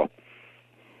Arkansas.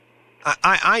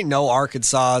 I know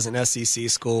Arkansas is an SEC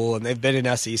school, and they've been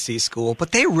an SEC school,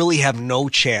 but they really have no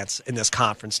chance in this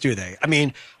conference, do they? I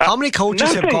mean, how many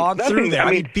coaches have gone through there? I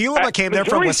mean, Bielema came there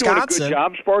from Wisconsin. Doing a good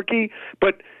job, Sparky,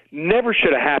 but never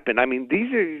should have happened. I mean,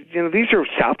 these are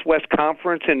Southwest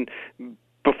Conference and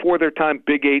before their time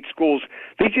Big 8 schools.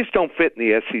 They just don't fit in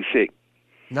the SEC.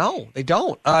 No, they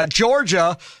don't.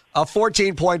 Georgia, a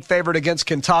 14-point favorite against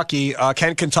Kentucky.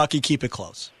 Can Kentucky keep it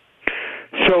close?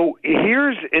 So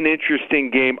here's an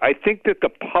interesting game. I think that the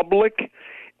public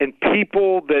and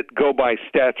people that go by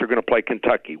stats are going to play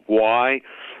Kentucky. Why?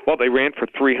 Well, they ran for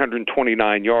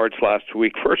 329 yards last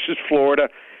week versus Florida,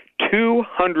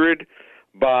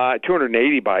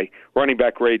 280 by running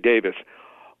back Ray Davis.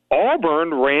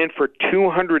 Auburn ran for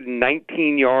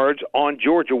 219 yards on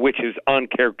Georgia, which is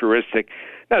uncharacteristic.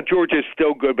 Now, Georgia is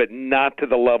still good, but not to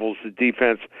the levels of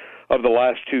defense of the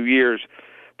last 2 years.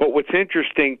 But what's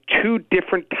interesting, two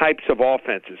different types of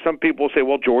offenses. Some people say,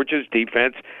 well, Georgia's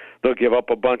defense, they'll give up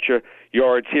a bunch of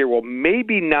yards here. Well,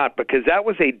 maybe not, because that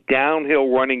was a downhill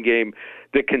running game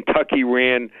that Kentucky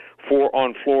ran for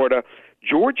on Florida.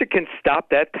 Georgia can stop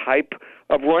that type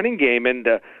of running game. And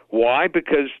why?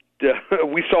 Because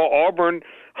we saw Auburn,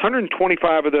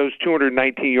 125 of those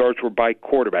 219 yards were by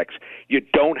quarterbacks. You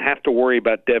don't have to worry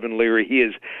about Devin Leary. He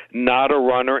is not a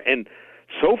runner. And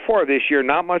so far this year,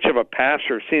 not much of a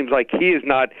passer. Seems like he is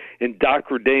not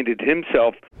indoctrinated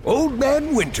himself. Old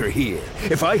Man Winter here.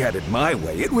 If I had it my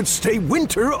way, it would stay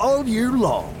winter all year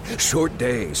long. Short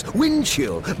days, wind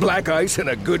chill, black ice, and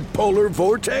a good polar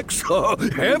vortex. Oh,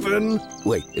 heaven.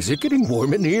 Wait, is it getting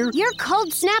warm in here? Your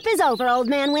cold snap is over, Old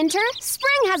Man Winter.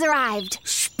 Spring has arrived.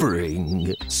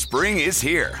 Spring. Spring is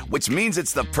here, which means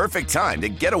it's the perfect time to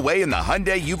get away in the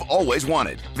Hyundai you've always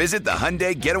wanted. Visit the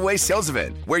Hyundai Getaway Sales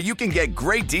Event, where you can get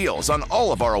great deals on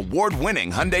all of our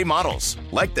award-winning Hyundai models,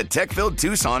 like the tech-filled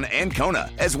Tucson and Kona,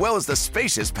 as well as the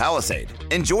spacious Palisade.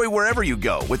 Enjoy wherever you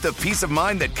go with the peace of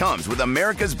mind that comes with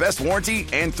America's best warranty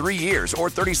and 3 years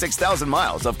or 36,000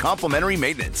 miles of complimentary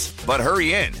maintenance. But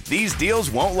hurry in, these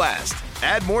deals won't last.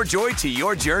 Add more joy to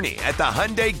your journey at the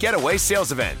Hyundai Getaway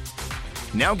Sales Event.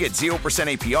 Now get 0%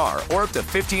 APR or up to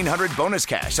 $1,500 bonus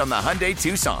cash on the Hyundai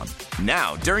Tucson.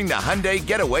 Now, during the Hyundai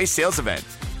Getaway Sales Event.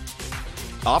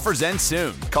 Offers end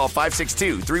soon. Call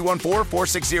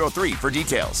 562-314-4603 for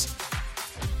details.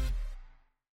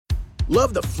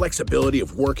 Love the flexibility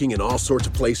of working in all sorts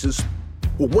of places?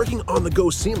 Well, working on the go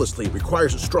seamlessly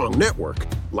requires a strong network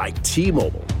like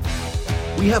T-Mobile.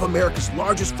 We have America's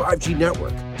largest 5G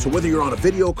network, so whether you're on a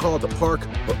video call at the park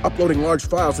or uploading large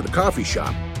files at a coffee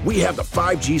shop, we have the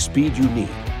 5G speed you need.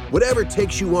 Whatever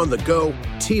takes you on the go,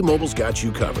 T-Mobile's got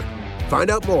you covered. Find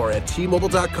out more at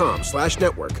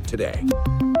T-Mobile.com/network today.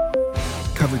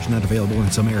 Coverage not available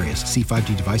in some areas. See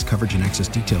 5G device coverage and access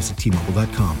details at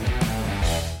T-Mobile.com.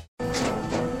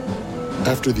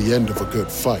 After the end of a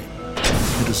good fight,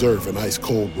 you deserve an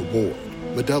ice-cold reward.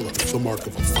 Modelo is the mark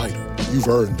of a fighter. You've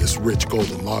earned this rich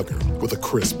golden lager with a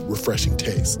crisp, refreshing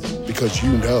taste. Because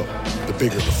you know, the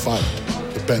bigger the fight,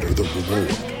 the better the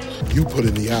reward. You put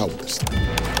in the hours,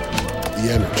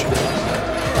 the energy,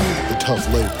 the tough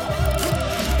labor.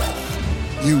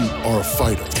 You are a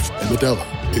fighter, and Modelo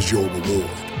is your reward.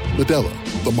 Modelo,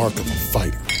 the mark of a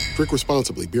fighter. Drink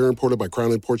responsibly. Beer imported by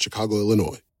Crown Imports, Chicago,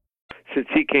 Illinois. Since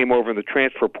he came over in the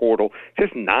transfer portal,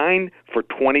 just 9 for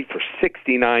 20 for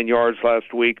 69 yards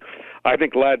last week. I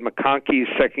think Ladd McConkey's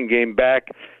second game back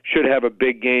should have a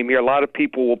big game here. A lot of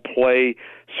people will play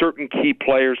certain key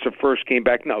players the first game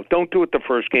back. No, don't do it the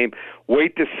first game.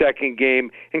 Wait the second game.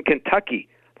 In Kentucky,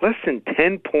 less than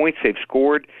 10 points they've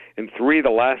scored in 3 of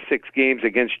the last 6 games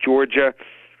against Georgia.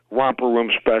 Romper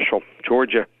room special.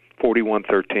 Georgia,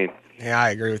 41-13. Yeah,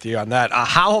 I agree with you on that.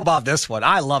 How about this one?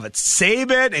 I love it.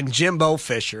 Saban and Jimbo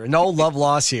Fisher. No love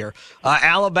loss here.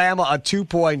 Alabama, a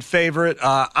 2-point favorite.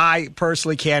 I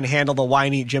personally can't handle the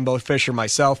whiny Jimbo Fisher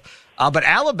myself. But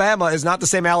Alabama is not the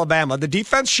same Alabama. The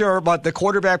defense, sure, but the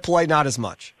quarterback play, not as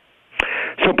much.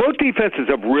 So both defenses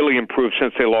have really improved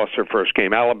since they lost their first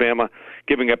game. Alabama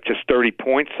giving up just 30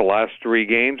 points the last 3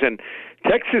 games, and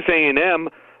Texas A&M,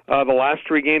 the last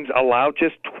 3 games, allowed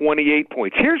just 28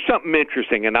 points. Here's something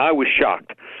interesting, and I was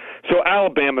shocked. So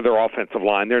Alabama, their offensive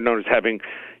line, they're known as having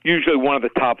usually one of the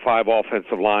top 5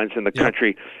 offensive lines in the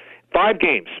country. 5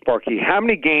 games, Sparky. How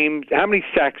many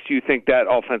sacks do you think that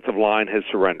offensive line has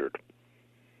surrendered?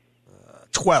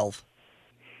 12.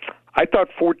 I thought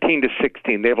 14 to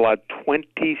 16. They've allowed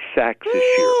 20 sacks this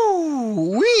year.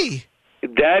 Ooh-wee.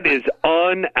 That is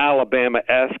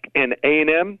un-Alabama-esque. And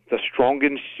A&M, the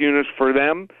strongest unit for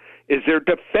them is their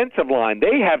defensive line.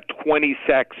 They have 20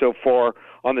 sacks so far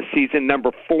on the season,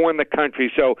 number 4 in the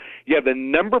country. So you have the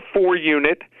number 4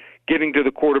 unit getting to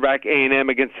the quarterback, A&M,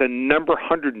 against the number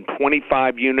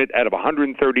 125 unit out of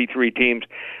 133 teams,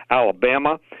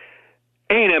 Alabama.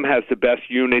 A&M has the best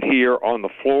unit here on the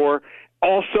floor.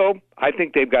 Also, I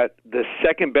think they've got the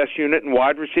second best unit in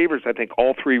wide receivers. I think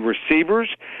all 3 receivers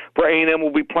for A&M will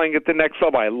be playing at the next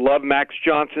level. I love Max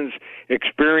Johnson's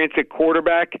experience at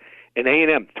quarterback. And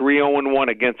A&M 3-0-1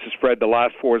 against the spread. The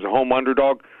last 4 is a home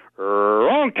underdog.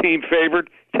 Wrong team favored.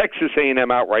 Texas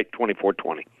A&M outright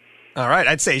 24-20. All right,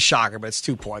 I'd say shocker, but it's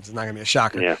 2 points. It's not going to be a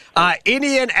shocker. Yeah.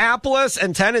 Indianapolis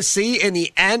and Tennessee in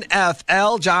the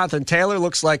NFL. Jonathan Taylor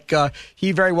looks like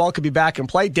he very well could be back in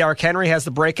play. Derrick Henry has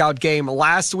the breakout game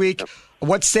last week.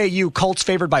 What say you? Colts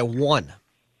favored by 1.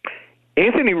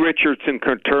 Anthony Richardson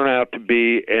could turn out to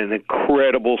be an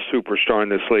incredible superstar in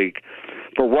this league.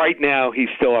 But right now, he's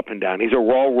still up and down. He's a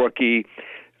raw rookie,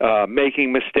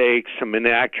 making mistakes, some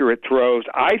inaccurate throws.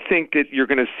 I think that you're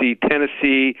going to see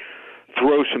Tennessee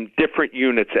throw some different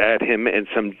units at him and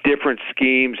some different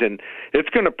schemes, and it's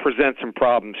going to present some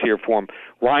problems here for him.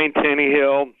 Ryan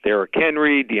Tannehill, Derrick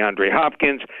Henry, DeAndre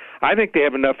Hopkins, I think they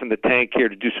have enough in the tank here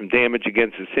to do some damage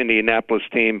against this Indianapolis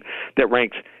team that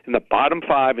ranks in the bottom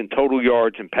 5 in total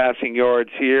yards and passing yards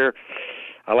here.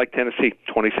 I like Tennessee,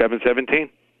 27-17.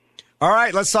 All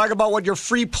right, let's talk about what your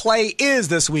free play is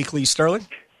this week, Lee Sterling.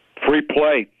 Free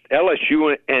play.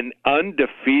 LSU and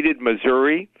undefeated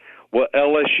Missouri. Will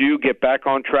LSU get back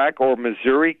on track, or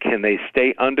Missouri, can they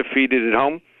stay undefeated at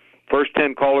home? First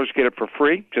 10 callers get it for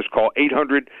free. Just call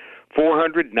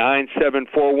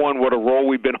 800-400-9741. What a roll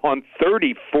we've been on,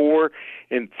 34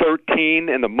 and 13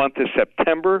 in the month of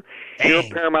September. Here at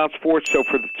Paramount Sports, so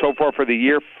far for the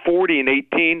year, 40 and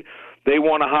 18. They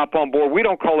want to hop on board. We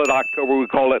don't call it October. We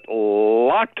call it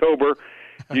Locktober.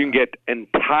 You can get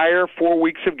entire 4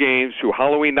 weeks of games through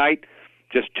Halloween night,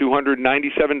 just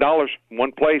 $297,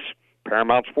 one place,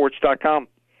 ParamountSports.com.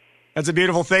 That's a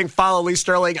beautiful thing. Follow Lee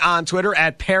Sterling on Twitter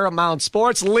at Paramount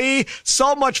Sports. Lee,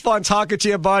 so much fun talking to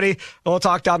you, buddy. We'll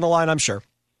talk down the line, I'm sure.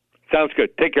 Sounds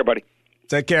good. Take care, buddy.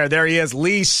 Take care. There he is,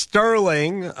 Lee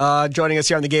Sterling, joining us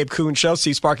here on the Gabe Kuhn Show.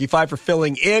 See Sparky 5 for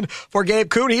filling in for Gabe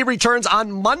Kuhn. He returns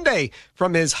on Monday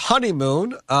from his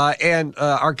honeymoon. And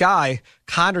our guy,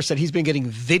 Connor, said he's been getting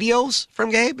videos from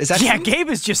Gabe. Is that true? Gabe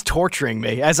is just torturing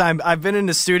me. As I've been in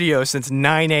the studio since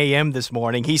 9 a.m. this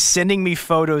morning. He's sending me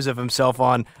photos of himself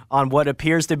on what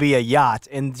appears to be a yacht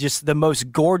in just the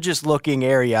most gorgeous-looking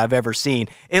area I've ever seen.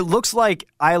 It looks like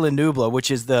Isla Nubla,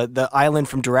 which is the island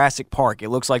from Jurassic Park. It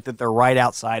looks like that they're right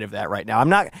outside of that right now.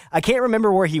 I can't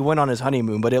remember where he went on his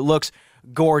honeymoon, but it looks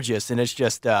gorgeous, and it's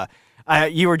just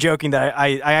you were joking that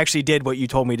I actually did what you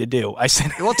told me to do. I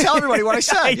said, well, tell everybody what I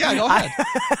said. Yeah, go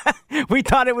ahead. We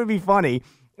thought it would be funny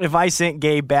if I sent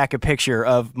Gabe back a picture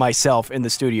of myself in the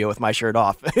studio with my shirt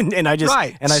off, and I just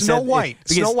right, and I Snow said, White,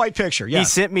 Snow White picture. Yeah, he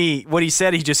sent me what he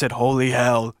said. He just said, "Holy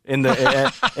hell!" in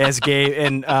the as Gabe,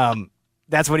 and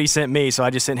that's what he sent me. So I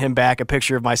just sent him back a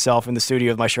picture of myself in the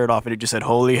studio with my shirt off, and it just said,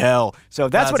 "Holy hell!" So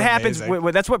that's what happens.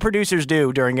 That's what producers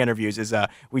do during interviews. Is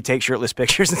we take shirtless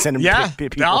pictures and send them to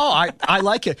people. No, I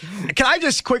like it. Can I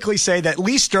just quickly say that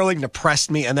Lee Sterling depressed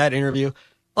me in that interview?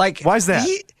 Like, why is that?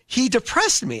 He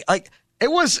depressed me. Like,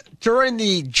 it was during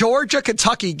the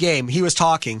Georgia-Kentucky game he was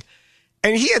talking,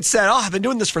 and he had said, I've been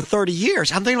doing this for 30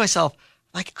 years. I'm thinking to myself,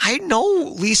 like, I know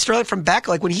Lee Sterling from back,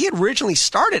 like, when he had originally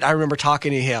started, I remember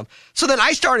talking to him. So then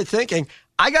I started thinking,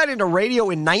 I got into radio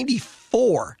in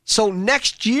 94, so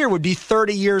next year would be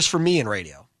 30 years for me in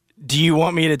radio. Do you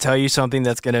want me to tell you something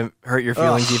that's going to hurt your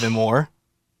feelings even more?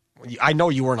 I know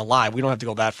you weren't alive. We don't have to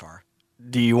go that far.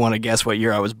 Do you want to guess what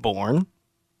year I was born?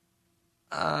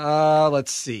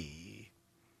 Let's see.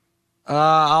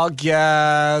 I'll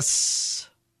guess.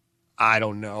 I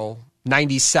don't know.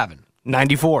 97.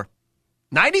 94.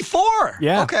 94?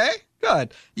 Yeah. Okay,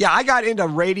 good. Yeah, I got into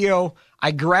radio.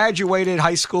 I graduated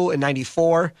high school in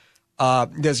 94.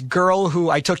 This girl who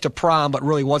I took to prom but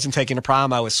really wasn't taking to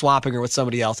prom. I was swapping her with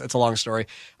somebody else. It's a long story.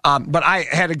 But I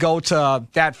had to go to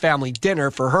that family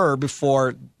dinner for her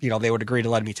before, they would agree to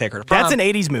let me take her to prom. That's an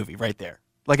 80s movie right there.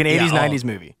 Like an 80s, 90s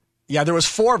movie. Yeah, there was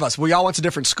 4 of us. We all went to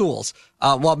different schools.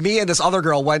 Well, me and this other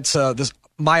girl went to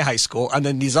my high school, and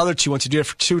then these other 2 went to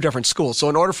 2 different schools. So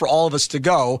in order for all of us to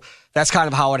go, that's kind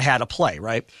of how it had to play,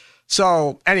 right?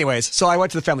 So anyways, I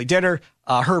went to the family dinner.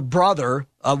 Her brother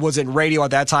was in radio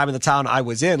at that time in the town I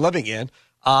was living in.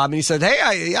 And he said,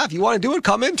 hey, if you want to do it,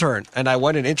 come intern. And I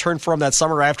went and interned for him that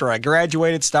summer after I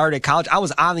graduated, started college. I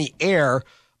was on the air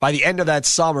by the end of that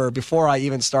summer before I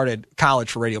even started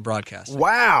college for radio broadcast.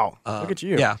 Wow. Look at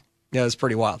you. Yeah, it was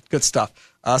pretty wild. Good stuff.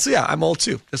 I'm old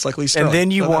too, just like Lee Sterling. And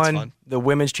then you so won the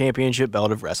women's championship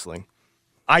belt of wrestling.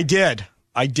 I did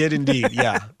indeed,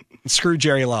 yeah. Screw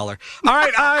Jerry Lawler. All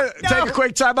right, take a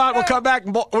quick time out. We'll come back.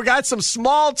 We got some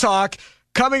small talk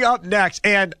coming up next.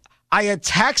 And I had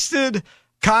texted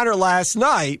Connor last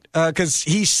night because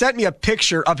he sent me a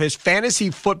picture of his fantasy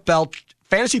football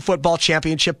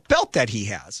championship belt that he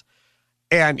has.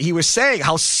 And he was saying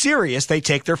how serious they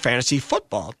take their fantasy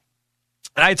football.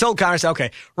 And I told Connor, I said,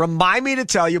 okay, remind me to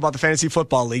tell you about the fantasy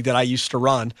football league that I used to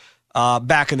run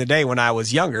back in the day when I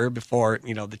was younger, before,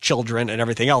 the children and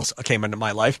everything else came into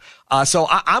my life. So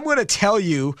I'm going to tell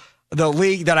you the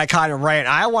league that I kind of ran.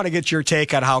 I want to get your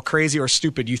take on how crazy or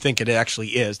stupid you think it actually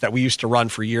is that we used to run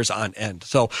for years on end.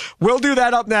 So we'll do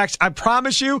that up next. I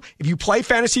promise you, if you play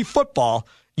fantasy football,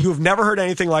 you have never heard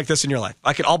anything like this in your life.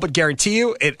 I can all but guarantee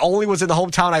you it only was in the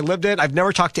hometown I lived in. I've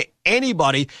never talked to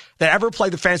anybody that ever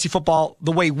played the fantasy football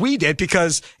the way we did,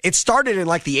 because it started in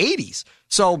like the 80s.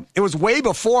 So it was way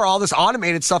before all this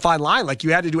automated stuff online. Like,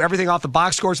 you had to do everything off the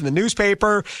box scores in the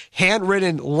newspaper,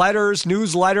 handwritten letters,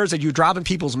 newsletters that you drop in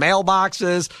people's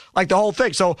mailboxes, like the whole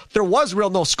thing. So there was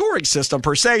no scoring system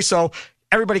per se. So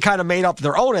everybody kind of made up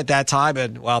their own at that time.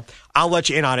 And, well, I'll let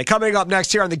you in on it. Coming up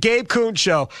next here on the Gabe Kuhn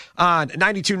Show on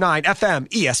 92.9 FM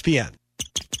ESPN.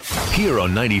 Here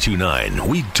on 92.9,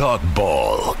 we talk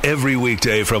ball every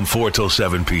weekday from 4 till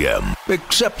 7 p.m.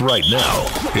 Except right now,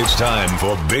 it's time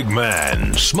for Big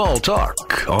Man Small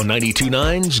Talk on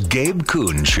 92.9's Gabe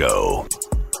Kuhn Show.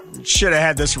 Should have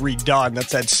had this redone. That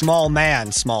said small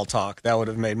man small talk. That would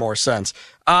have made more sense.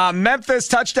 Memphis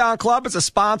Touchdown Club is a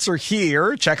sponsor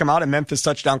here. Check them out at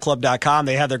memphistouchdownclub.com.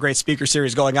 They have their great speaker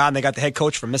series going on. They got the head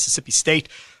coach from Mississippi State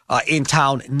in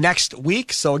town next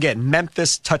week. So again,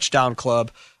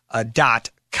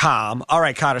 memphistouchdownclub.com. All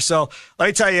right, Connor. So let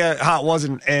me tell you how it was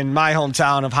in my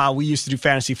hometown of how we used to do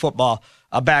fantasy football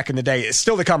back in the day. It's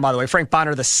still to come, by the way. Frank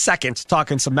Bonner II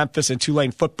talking some Memphis and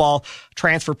Tulane football,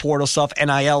 transfer portal stuff,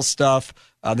 NIL stuff,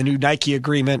 the new Nike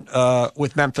agreement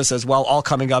with Memphis as well, all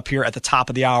coming up here at the top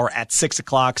of the hour at 6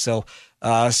 o'clock. So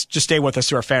just stay with us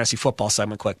through our fantasy football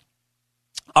segment quick.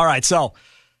 All right, so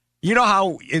you know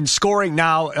how in scoring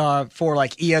now for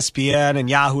like ESPN and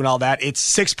Yahoo and all that, it's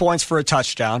 6 points for a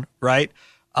touchdown, right?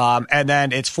 And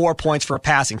then it's 4 points for a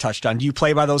passing touchdown. Do you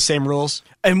play by those same rules?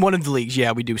 In one of the leagues,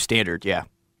 yeah, we do standard, yeah.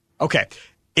 Okay.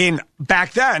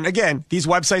 Back then, again, these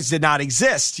websites did not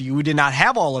exist. We did not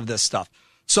have all of this stuff.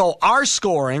 So our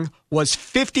scoring was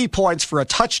 50 points for a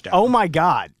touchdown. Oh, my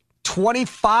God.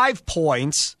 25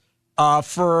 points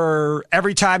for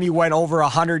every time you went over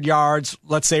 100 yards,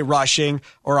 let's say rushing,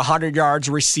 or 100 yards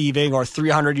receiving, or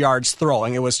 300 yards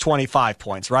throwing. It was 25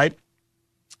 points, right?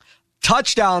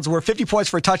 Touchdowns were 50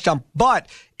 points for a touchdown, but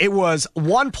it was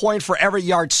 1 point for every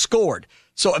yard scored.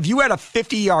 So if you had a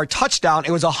 50-yard touchdown,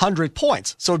 it was 100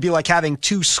 points. So it'd be like having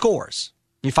 2 scores.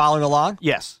 You following along?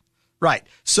 Yes. Right.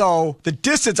 So the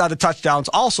distance on the touchdowns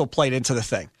also played into the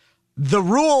thing. The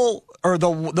rule, or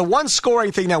the one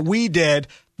scoring thing that we did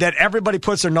that everybody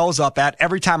puts their nose up at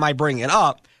every time I bring it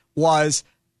up was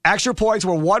extra points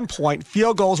were 1 point,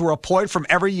 field goals were a point from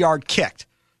every yard kicked.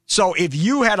 So if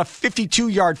you had a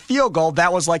 52-yard field goal,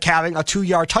 that was like having a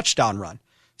 2-yard touchdown run.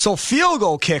 So field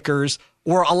goal kickers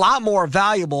were a lot more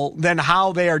valuable than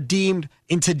how they are deemed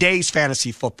in today's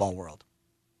fantasy football world.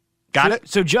 Got it?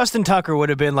 So Justin Tucker would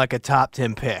have been like a top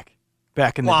 10 pick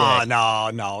back in the day.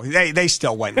 No. They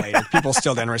still went later. People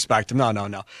still didn't respect him.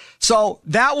 No. So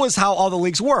that was how all the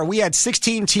leagues were. We had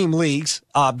 16-team leagues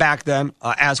back then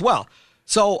as well.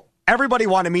 So everybody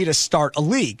wanted me to start a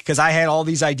league because I had all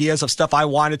these ideas of stuff I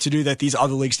wanted to do that these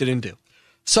other leagues didn't do.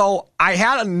 So I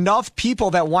had enough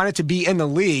people that wanted to be in the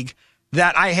league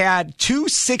that I had 2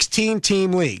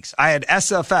 16-team leagues. I had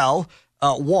SFL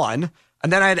 1,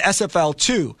 and then I had SFL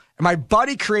 2. And my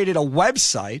buddy created a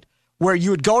website where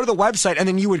you would go to the website and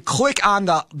then you would click on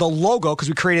the logo, because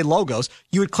we created logos.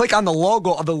 You would click on the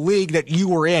logo of the league that you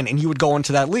were in, and you would go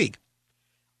into that league.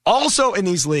 Also in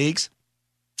these leagues,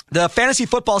 the fantasy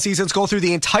football seasons go through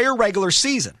the entire regular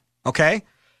season, okay?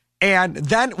 And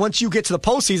then once you get to the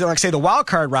postseason, like say the wild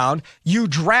card round, you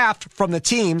draft from the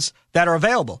teams that are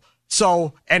available.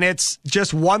 So, and it's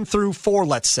just 1 through 4,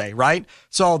 let's say, right?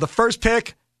 So the first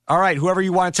pick, all right, whoever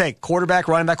you want to take, quarterback,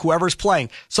 running back, whoever's playing.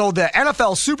 So the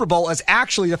NFL Super Bowl is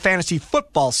actually the fantasy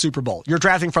football Super Bowl. You're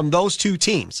drafting from those two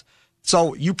teams.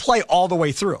 So you play all the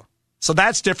way through. So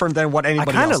that's different than what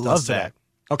anybody else does. I kind of love that.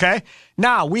 Okay?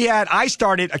 Now, I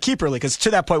started a keeper league, because to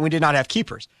that point, we did not have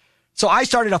keepers. So I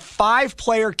started a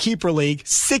 5-player keeper league,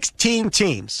 16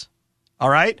 teams. All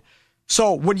right?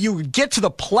 So when you get to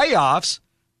the playoffs,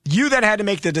 you then had to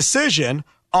make the decision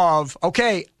of,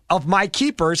 okay, of my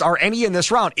keepers, are any in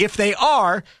this round? If they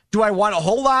are, do I want to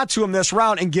hold on to them this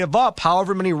round and give up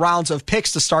however many rounds of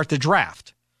picks to start the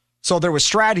draft? So there was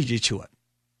strategy to it.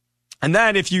 And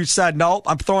then if you said, no,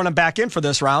 I'm throwing them back in for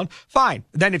this round, fine.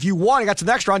 Then if you won and got to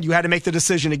the next round, you had to make the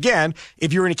decision again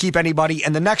if you were going to keep anybody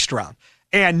in the next round.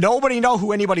 And nobody knew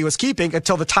who anybody was keeping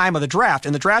until the time of the draft.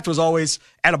 And the draft was always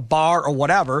at a bar or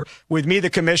whatever with me, the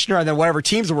commissioner, and then whatever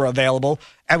teams were available,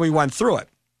 and we went through it.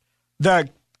 The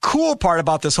cool part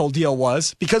about this whole deal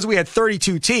was, because we had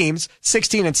 32 teams,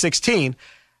 16 and 16,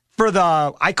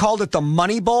 I called it the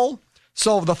Money Bowl.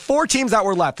 So the 4 teams that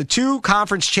were left, the 2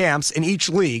 conference champs in each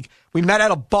league, we met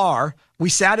at a bar. We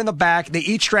sat in the back. They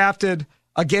each drafted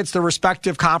against the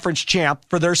respective conference champ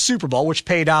for their Super Bowl, which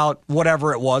paid out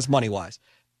whatever it was money-wise.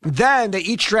 Then they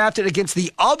each drafted against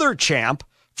the other champ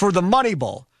for the Money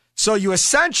Bowl. So you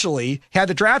essentially had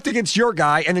the draft against your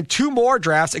guy and then 2 more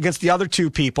drafts against the other 2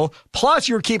 people, plus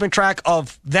you were keeping track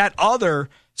of that other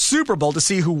Super Bowl to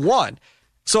see who won.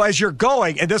 So as you're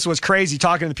going, and this was crazy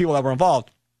talking to the people that were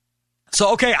involved,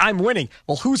 so, okay, I'm winning.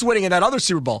 Well, who's winning in that other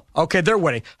Super Bowl? Okay, they're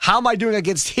winning. How am I doing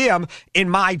against him in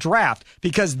my draft?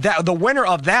 Because the winner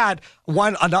of that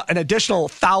won an additional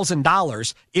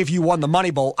 $1,000 if you won the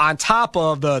Money Bowl on top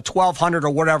of the $1,200 or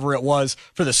whatever it was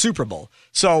for the Super Bowl.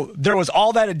 So there was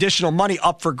all that additional money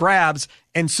up for grabs,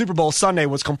 and Super Bowl Sunday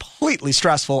was completely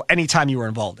stressful anytime you were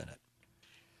involved in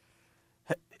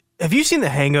it. Have you seen The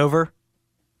Hangover?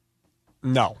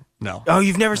 No. Oh,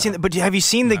 you've never seen that? But have you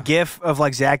seen the GIF of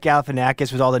like Zach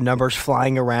Galifianakis with all the numbers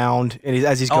flying around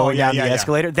as he's going down the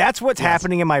escalator? Yeah. That's what's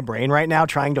happening in my brain right now,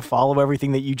 trying to follow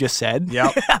everything that you just said.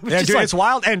 Yep. Dude, it's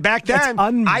wild. And back then,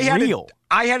 I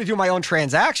had to do my own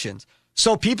transactions.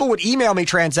 So people would email me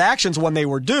transactions when they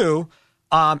were due,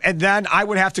 and then I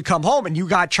would have to come home, and you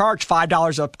got charged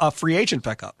 $5 a free agent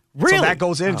pickup. Really? So that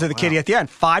goes into the kitty at the end.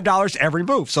 $5 every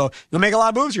move. So you'll make a lot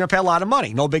of moves, you're going to pay a lot of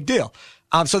money. No big deal.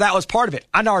 So that was part of it.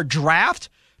 On our draft,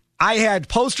 I had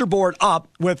poster board up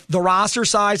with the roster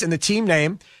size and the team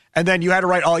name, and then you had to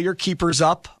write all your keepers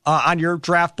up on your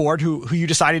draft board who you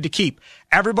decided to keep.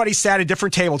 Everybody sat at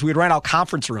different tables. We would rent out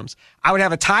conference rooms. I would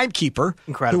have a timekeeper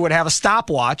who would have a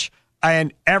stopwatch,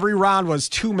 and every round was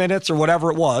 2 minutes or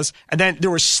whatever it was. And then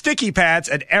there were sticky pads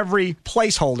at every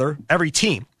placeholder, every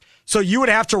team. So you would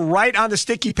have to write on the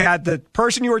sticky pad the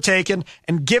person you were taking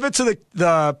and give it to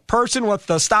the person with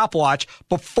the stopwatch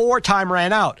before time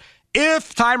ran out.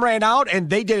 If time ran out and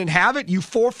they didn't have it, you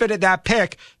forfeited that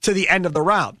pick to the end of the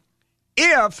round.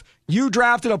 If you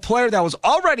drafted a player that was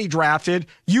already drafted,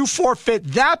 you forfeit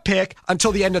that pick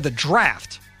until the end of the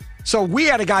draft. So we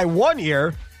had a guy one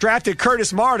year, drafted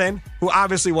Curtis Martin, who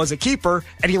obviously was a keeper,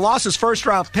 and he lost his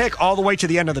first-round pick all the way to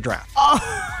the end of the draft.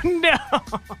 Oh, no.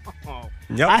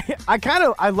 Yep.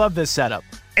 I love this setup.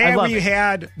 And we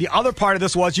had, the other part of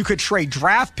this was you could trade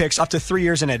draft picks up to 3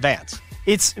 years in advance.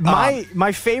 It's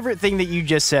my favorite thing that you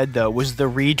just said, though, was the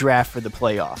redraft for the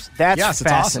playoffs. That's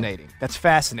fascinating. Awesome. That's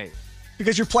fascinating.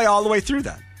 Because you play all the way through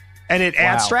that. And it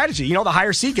adds strategy. You know, the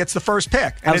higher seed gets the first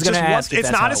pick. And I was going to ask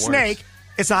it's not a snake.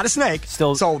 It's not a snake.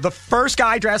 So the first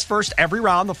guy drafts first every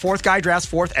round. The fourth guy drafts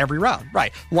fourth every round.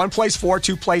 Right. 1 plays 4,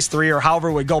 2 plays 3, or however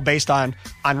it would go based on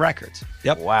records.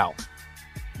 Yep. Wow.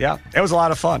 Yeah, it was a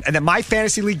lot of fun. And then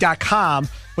myfantasyleague.com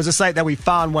was a site that we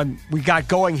found when we got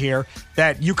going here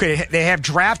that they have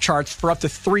draft charts for up to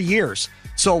 3 years.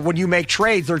 So when you make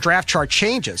trades, their draft chart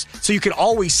changes. So you can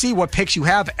always see what picks you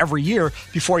have every year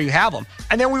before you have them.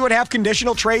 And then we would have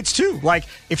conditional trades too. Like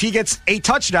if he gets 8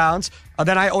 touchdowns,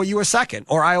 then I owe you a second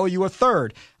or I owe you a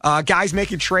third. Guys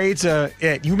making trades,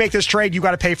 you make this trade, you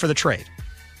got to pay for the trade.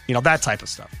 You know, that type of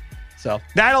stuff. So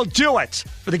that'll do it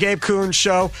for the Gabe Kuhn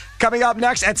Show. Coming up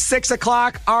next at 6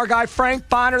 o'clock, our guy Frank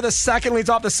Bonner II leads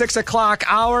off the 6 o'clock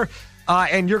hour.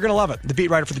 And you're going to love it. The beat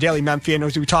writer for the Daily Memphian,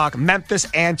 as we talk Memphis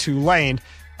and Tulane.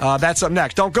 That's up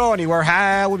next. Don't go anywhere.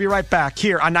 We'll be right back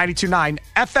here on 92.9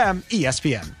 FM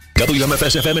ESPN.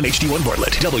 WMFS FM and HD1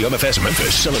 Bartlett. WMFS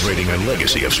Memphis, celebrating a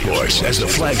legacy of sports as the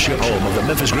flagship home of the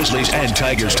Memphis Grizzlies and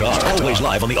Tigers Talk. Always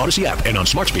live on the Odyssey app and on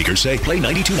smart speakers. Say play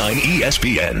 92.9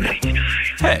 ESPN.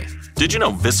 Hey, did you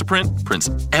know Vistaprint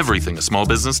prints everything a small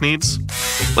business needs?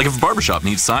 Like if a barbershop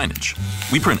needs signage,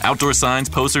 we print outdoor signs,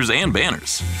 posters, and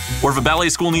banners. Or if a ballet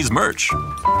school needs merch.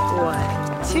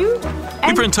 1, 2,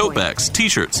 we print tote bags,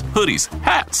 t-shirts, hoodies,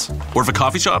 hats. Or if a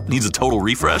coffee shop needs a total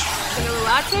refresh. Vanilla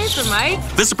latte for Mike.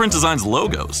 Vistaprint designs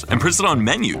logos and prints it on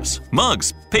menus,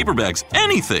 mugs, paper bags,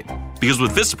 anything. Because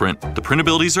with Vistaprint, the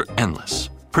printabilities are endless.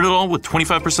 Print it all with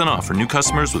 25% off for new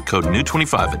customers with code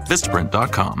NEW25 at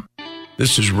Vistaprint.com.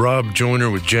 This is Rob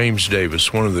Joyner with James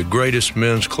Davis, one of the greatest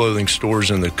men's clothing stores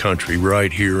in the country,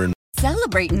 right here in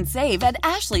Celebrate and save at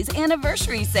Ashley's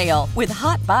Anniversary Sale. With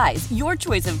Hot Buys, your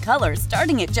choice of colors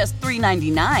starting at just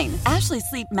 $3.99. Ashley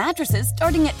Sleep mattresses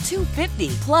starting at $2.50.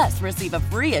 Plus, receive a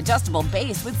free adjustable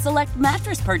base with select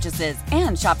mattress purchases.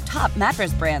 And shop top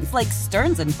mattress brands like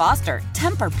Stearns & Foster,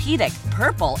 Tempur-Pedic,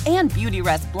 Purple, and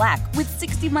Beautyrest Black with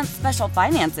 60-month special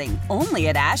financing. Only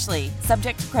at Ashley.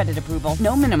 Subject to credit approval.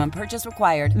 No minimum purchase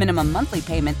required. Minimum monthly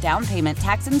payment, down payment,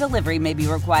 tax, and delivery may be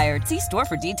required. See store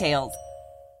for details.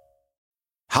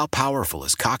 How powerful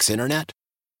is Cox Internet?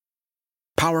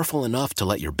 Powerful enough to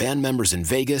let your band members in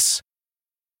Vegas,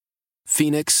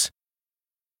 Phoenix,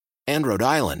 and Rhode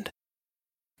Island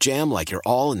jam like you're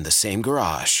all in the same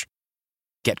garage.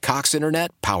 Get Cox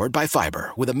Internet powered by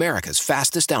fiber with America's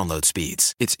fastest download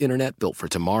speeds. It's internet built for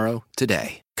tomorrow,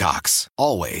 today. Cox,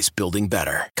 always building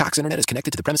better. Cox Internet is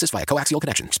connected to the premises via coaxial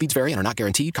connection. Speeds vary and are not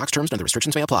guaranteed. Cox terms and other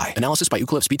restrictions may apply. Analysis by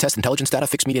Ookla of Speed Test Intelligence Data.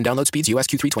 Fixed median download speeds. US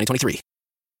Q3 2023.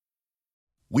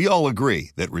 We all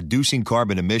agree that reducing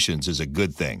carbon emissions is a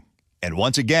good thing. And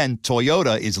once again,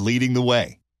 Toyota is leading the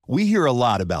way. We hear a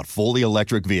lot about fully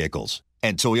electric vehicles,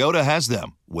 and Toyota has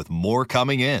them, with more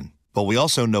coming in. But we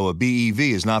also know a BEV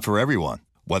is not for everyone,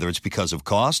 whether it's because of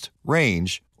cost,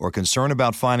 range, or concern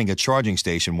about finding a charging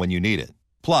station when you need it.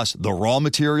 Plus, the raw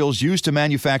materials used to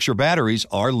manufacture batteries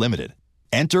are limited.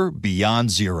 Enter Beyond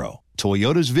Zero,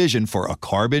 Toyota's vision for a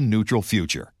carbon-neutral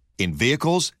future. In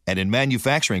vehicles and in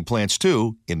manufacturing plants,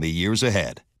 too, in the years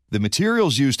ahead. The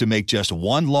materials used to make just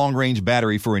one long-range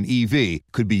battery for an EV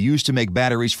could be used to make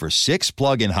batteries for 6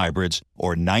 plug-in hybrids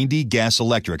or 90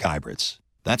 gas-electric hybrids.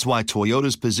 That's why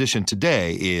Toyota's position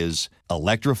today is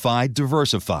electrified,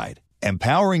 diversified,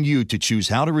 empowering you to choose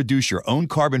how to reduce your own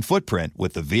carbon footprint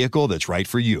with the vehicle that's right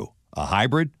for you, a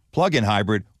hybrid, plug-in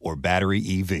hybrid, or battery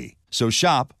EV. So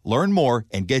shop, learn more,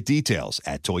 and get details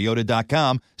at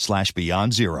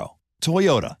toyota.com/beyond zero.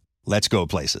 Toyota, let's go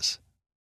places.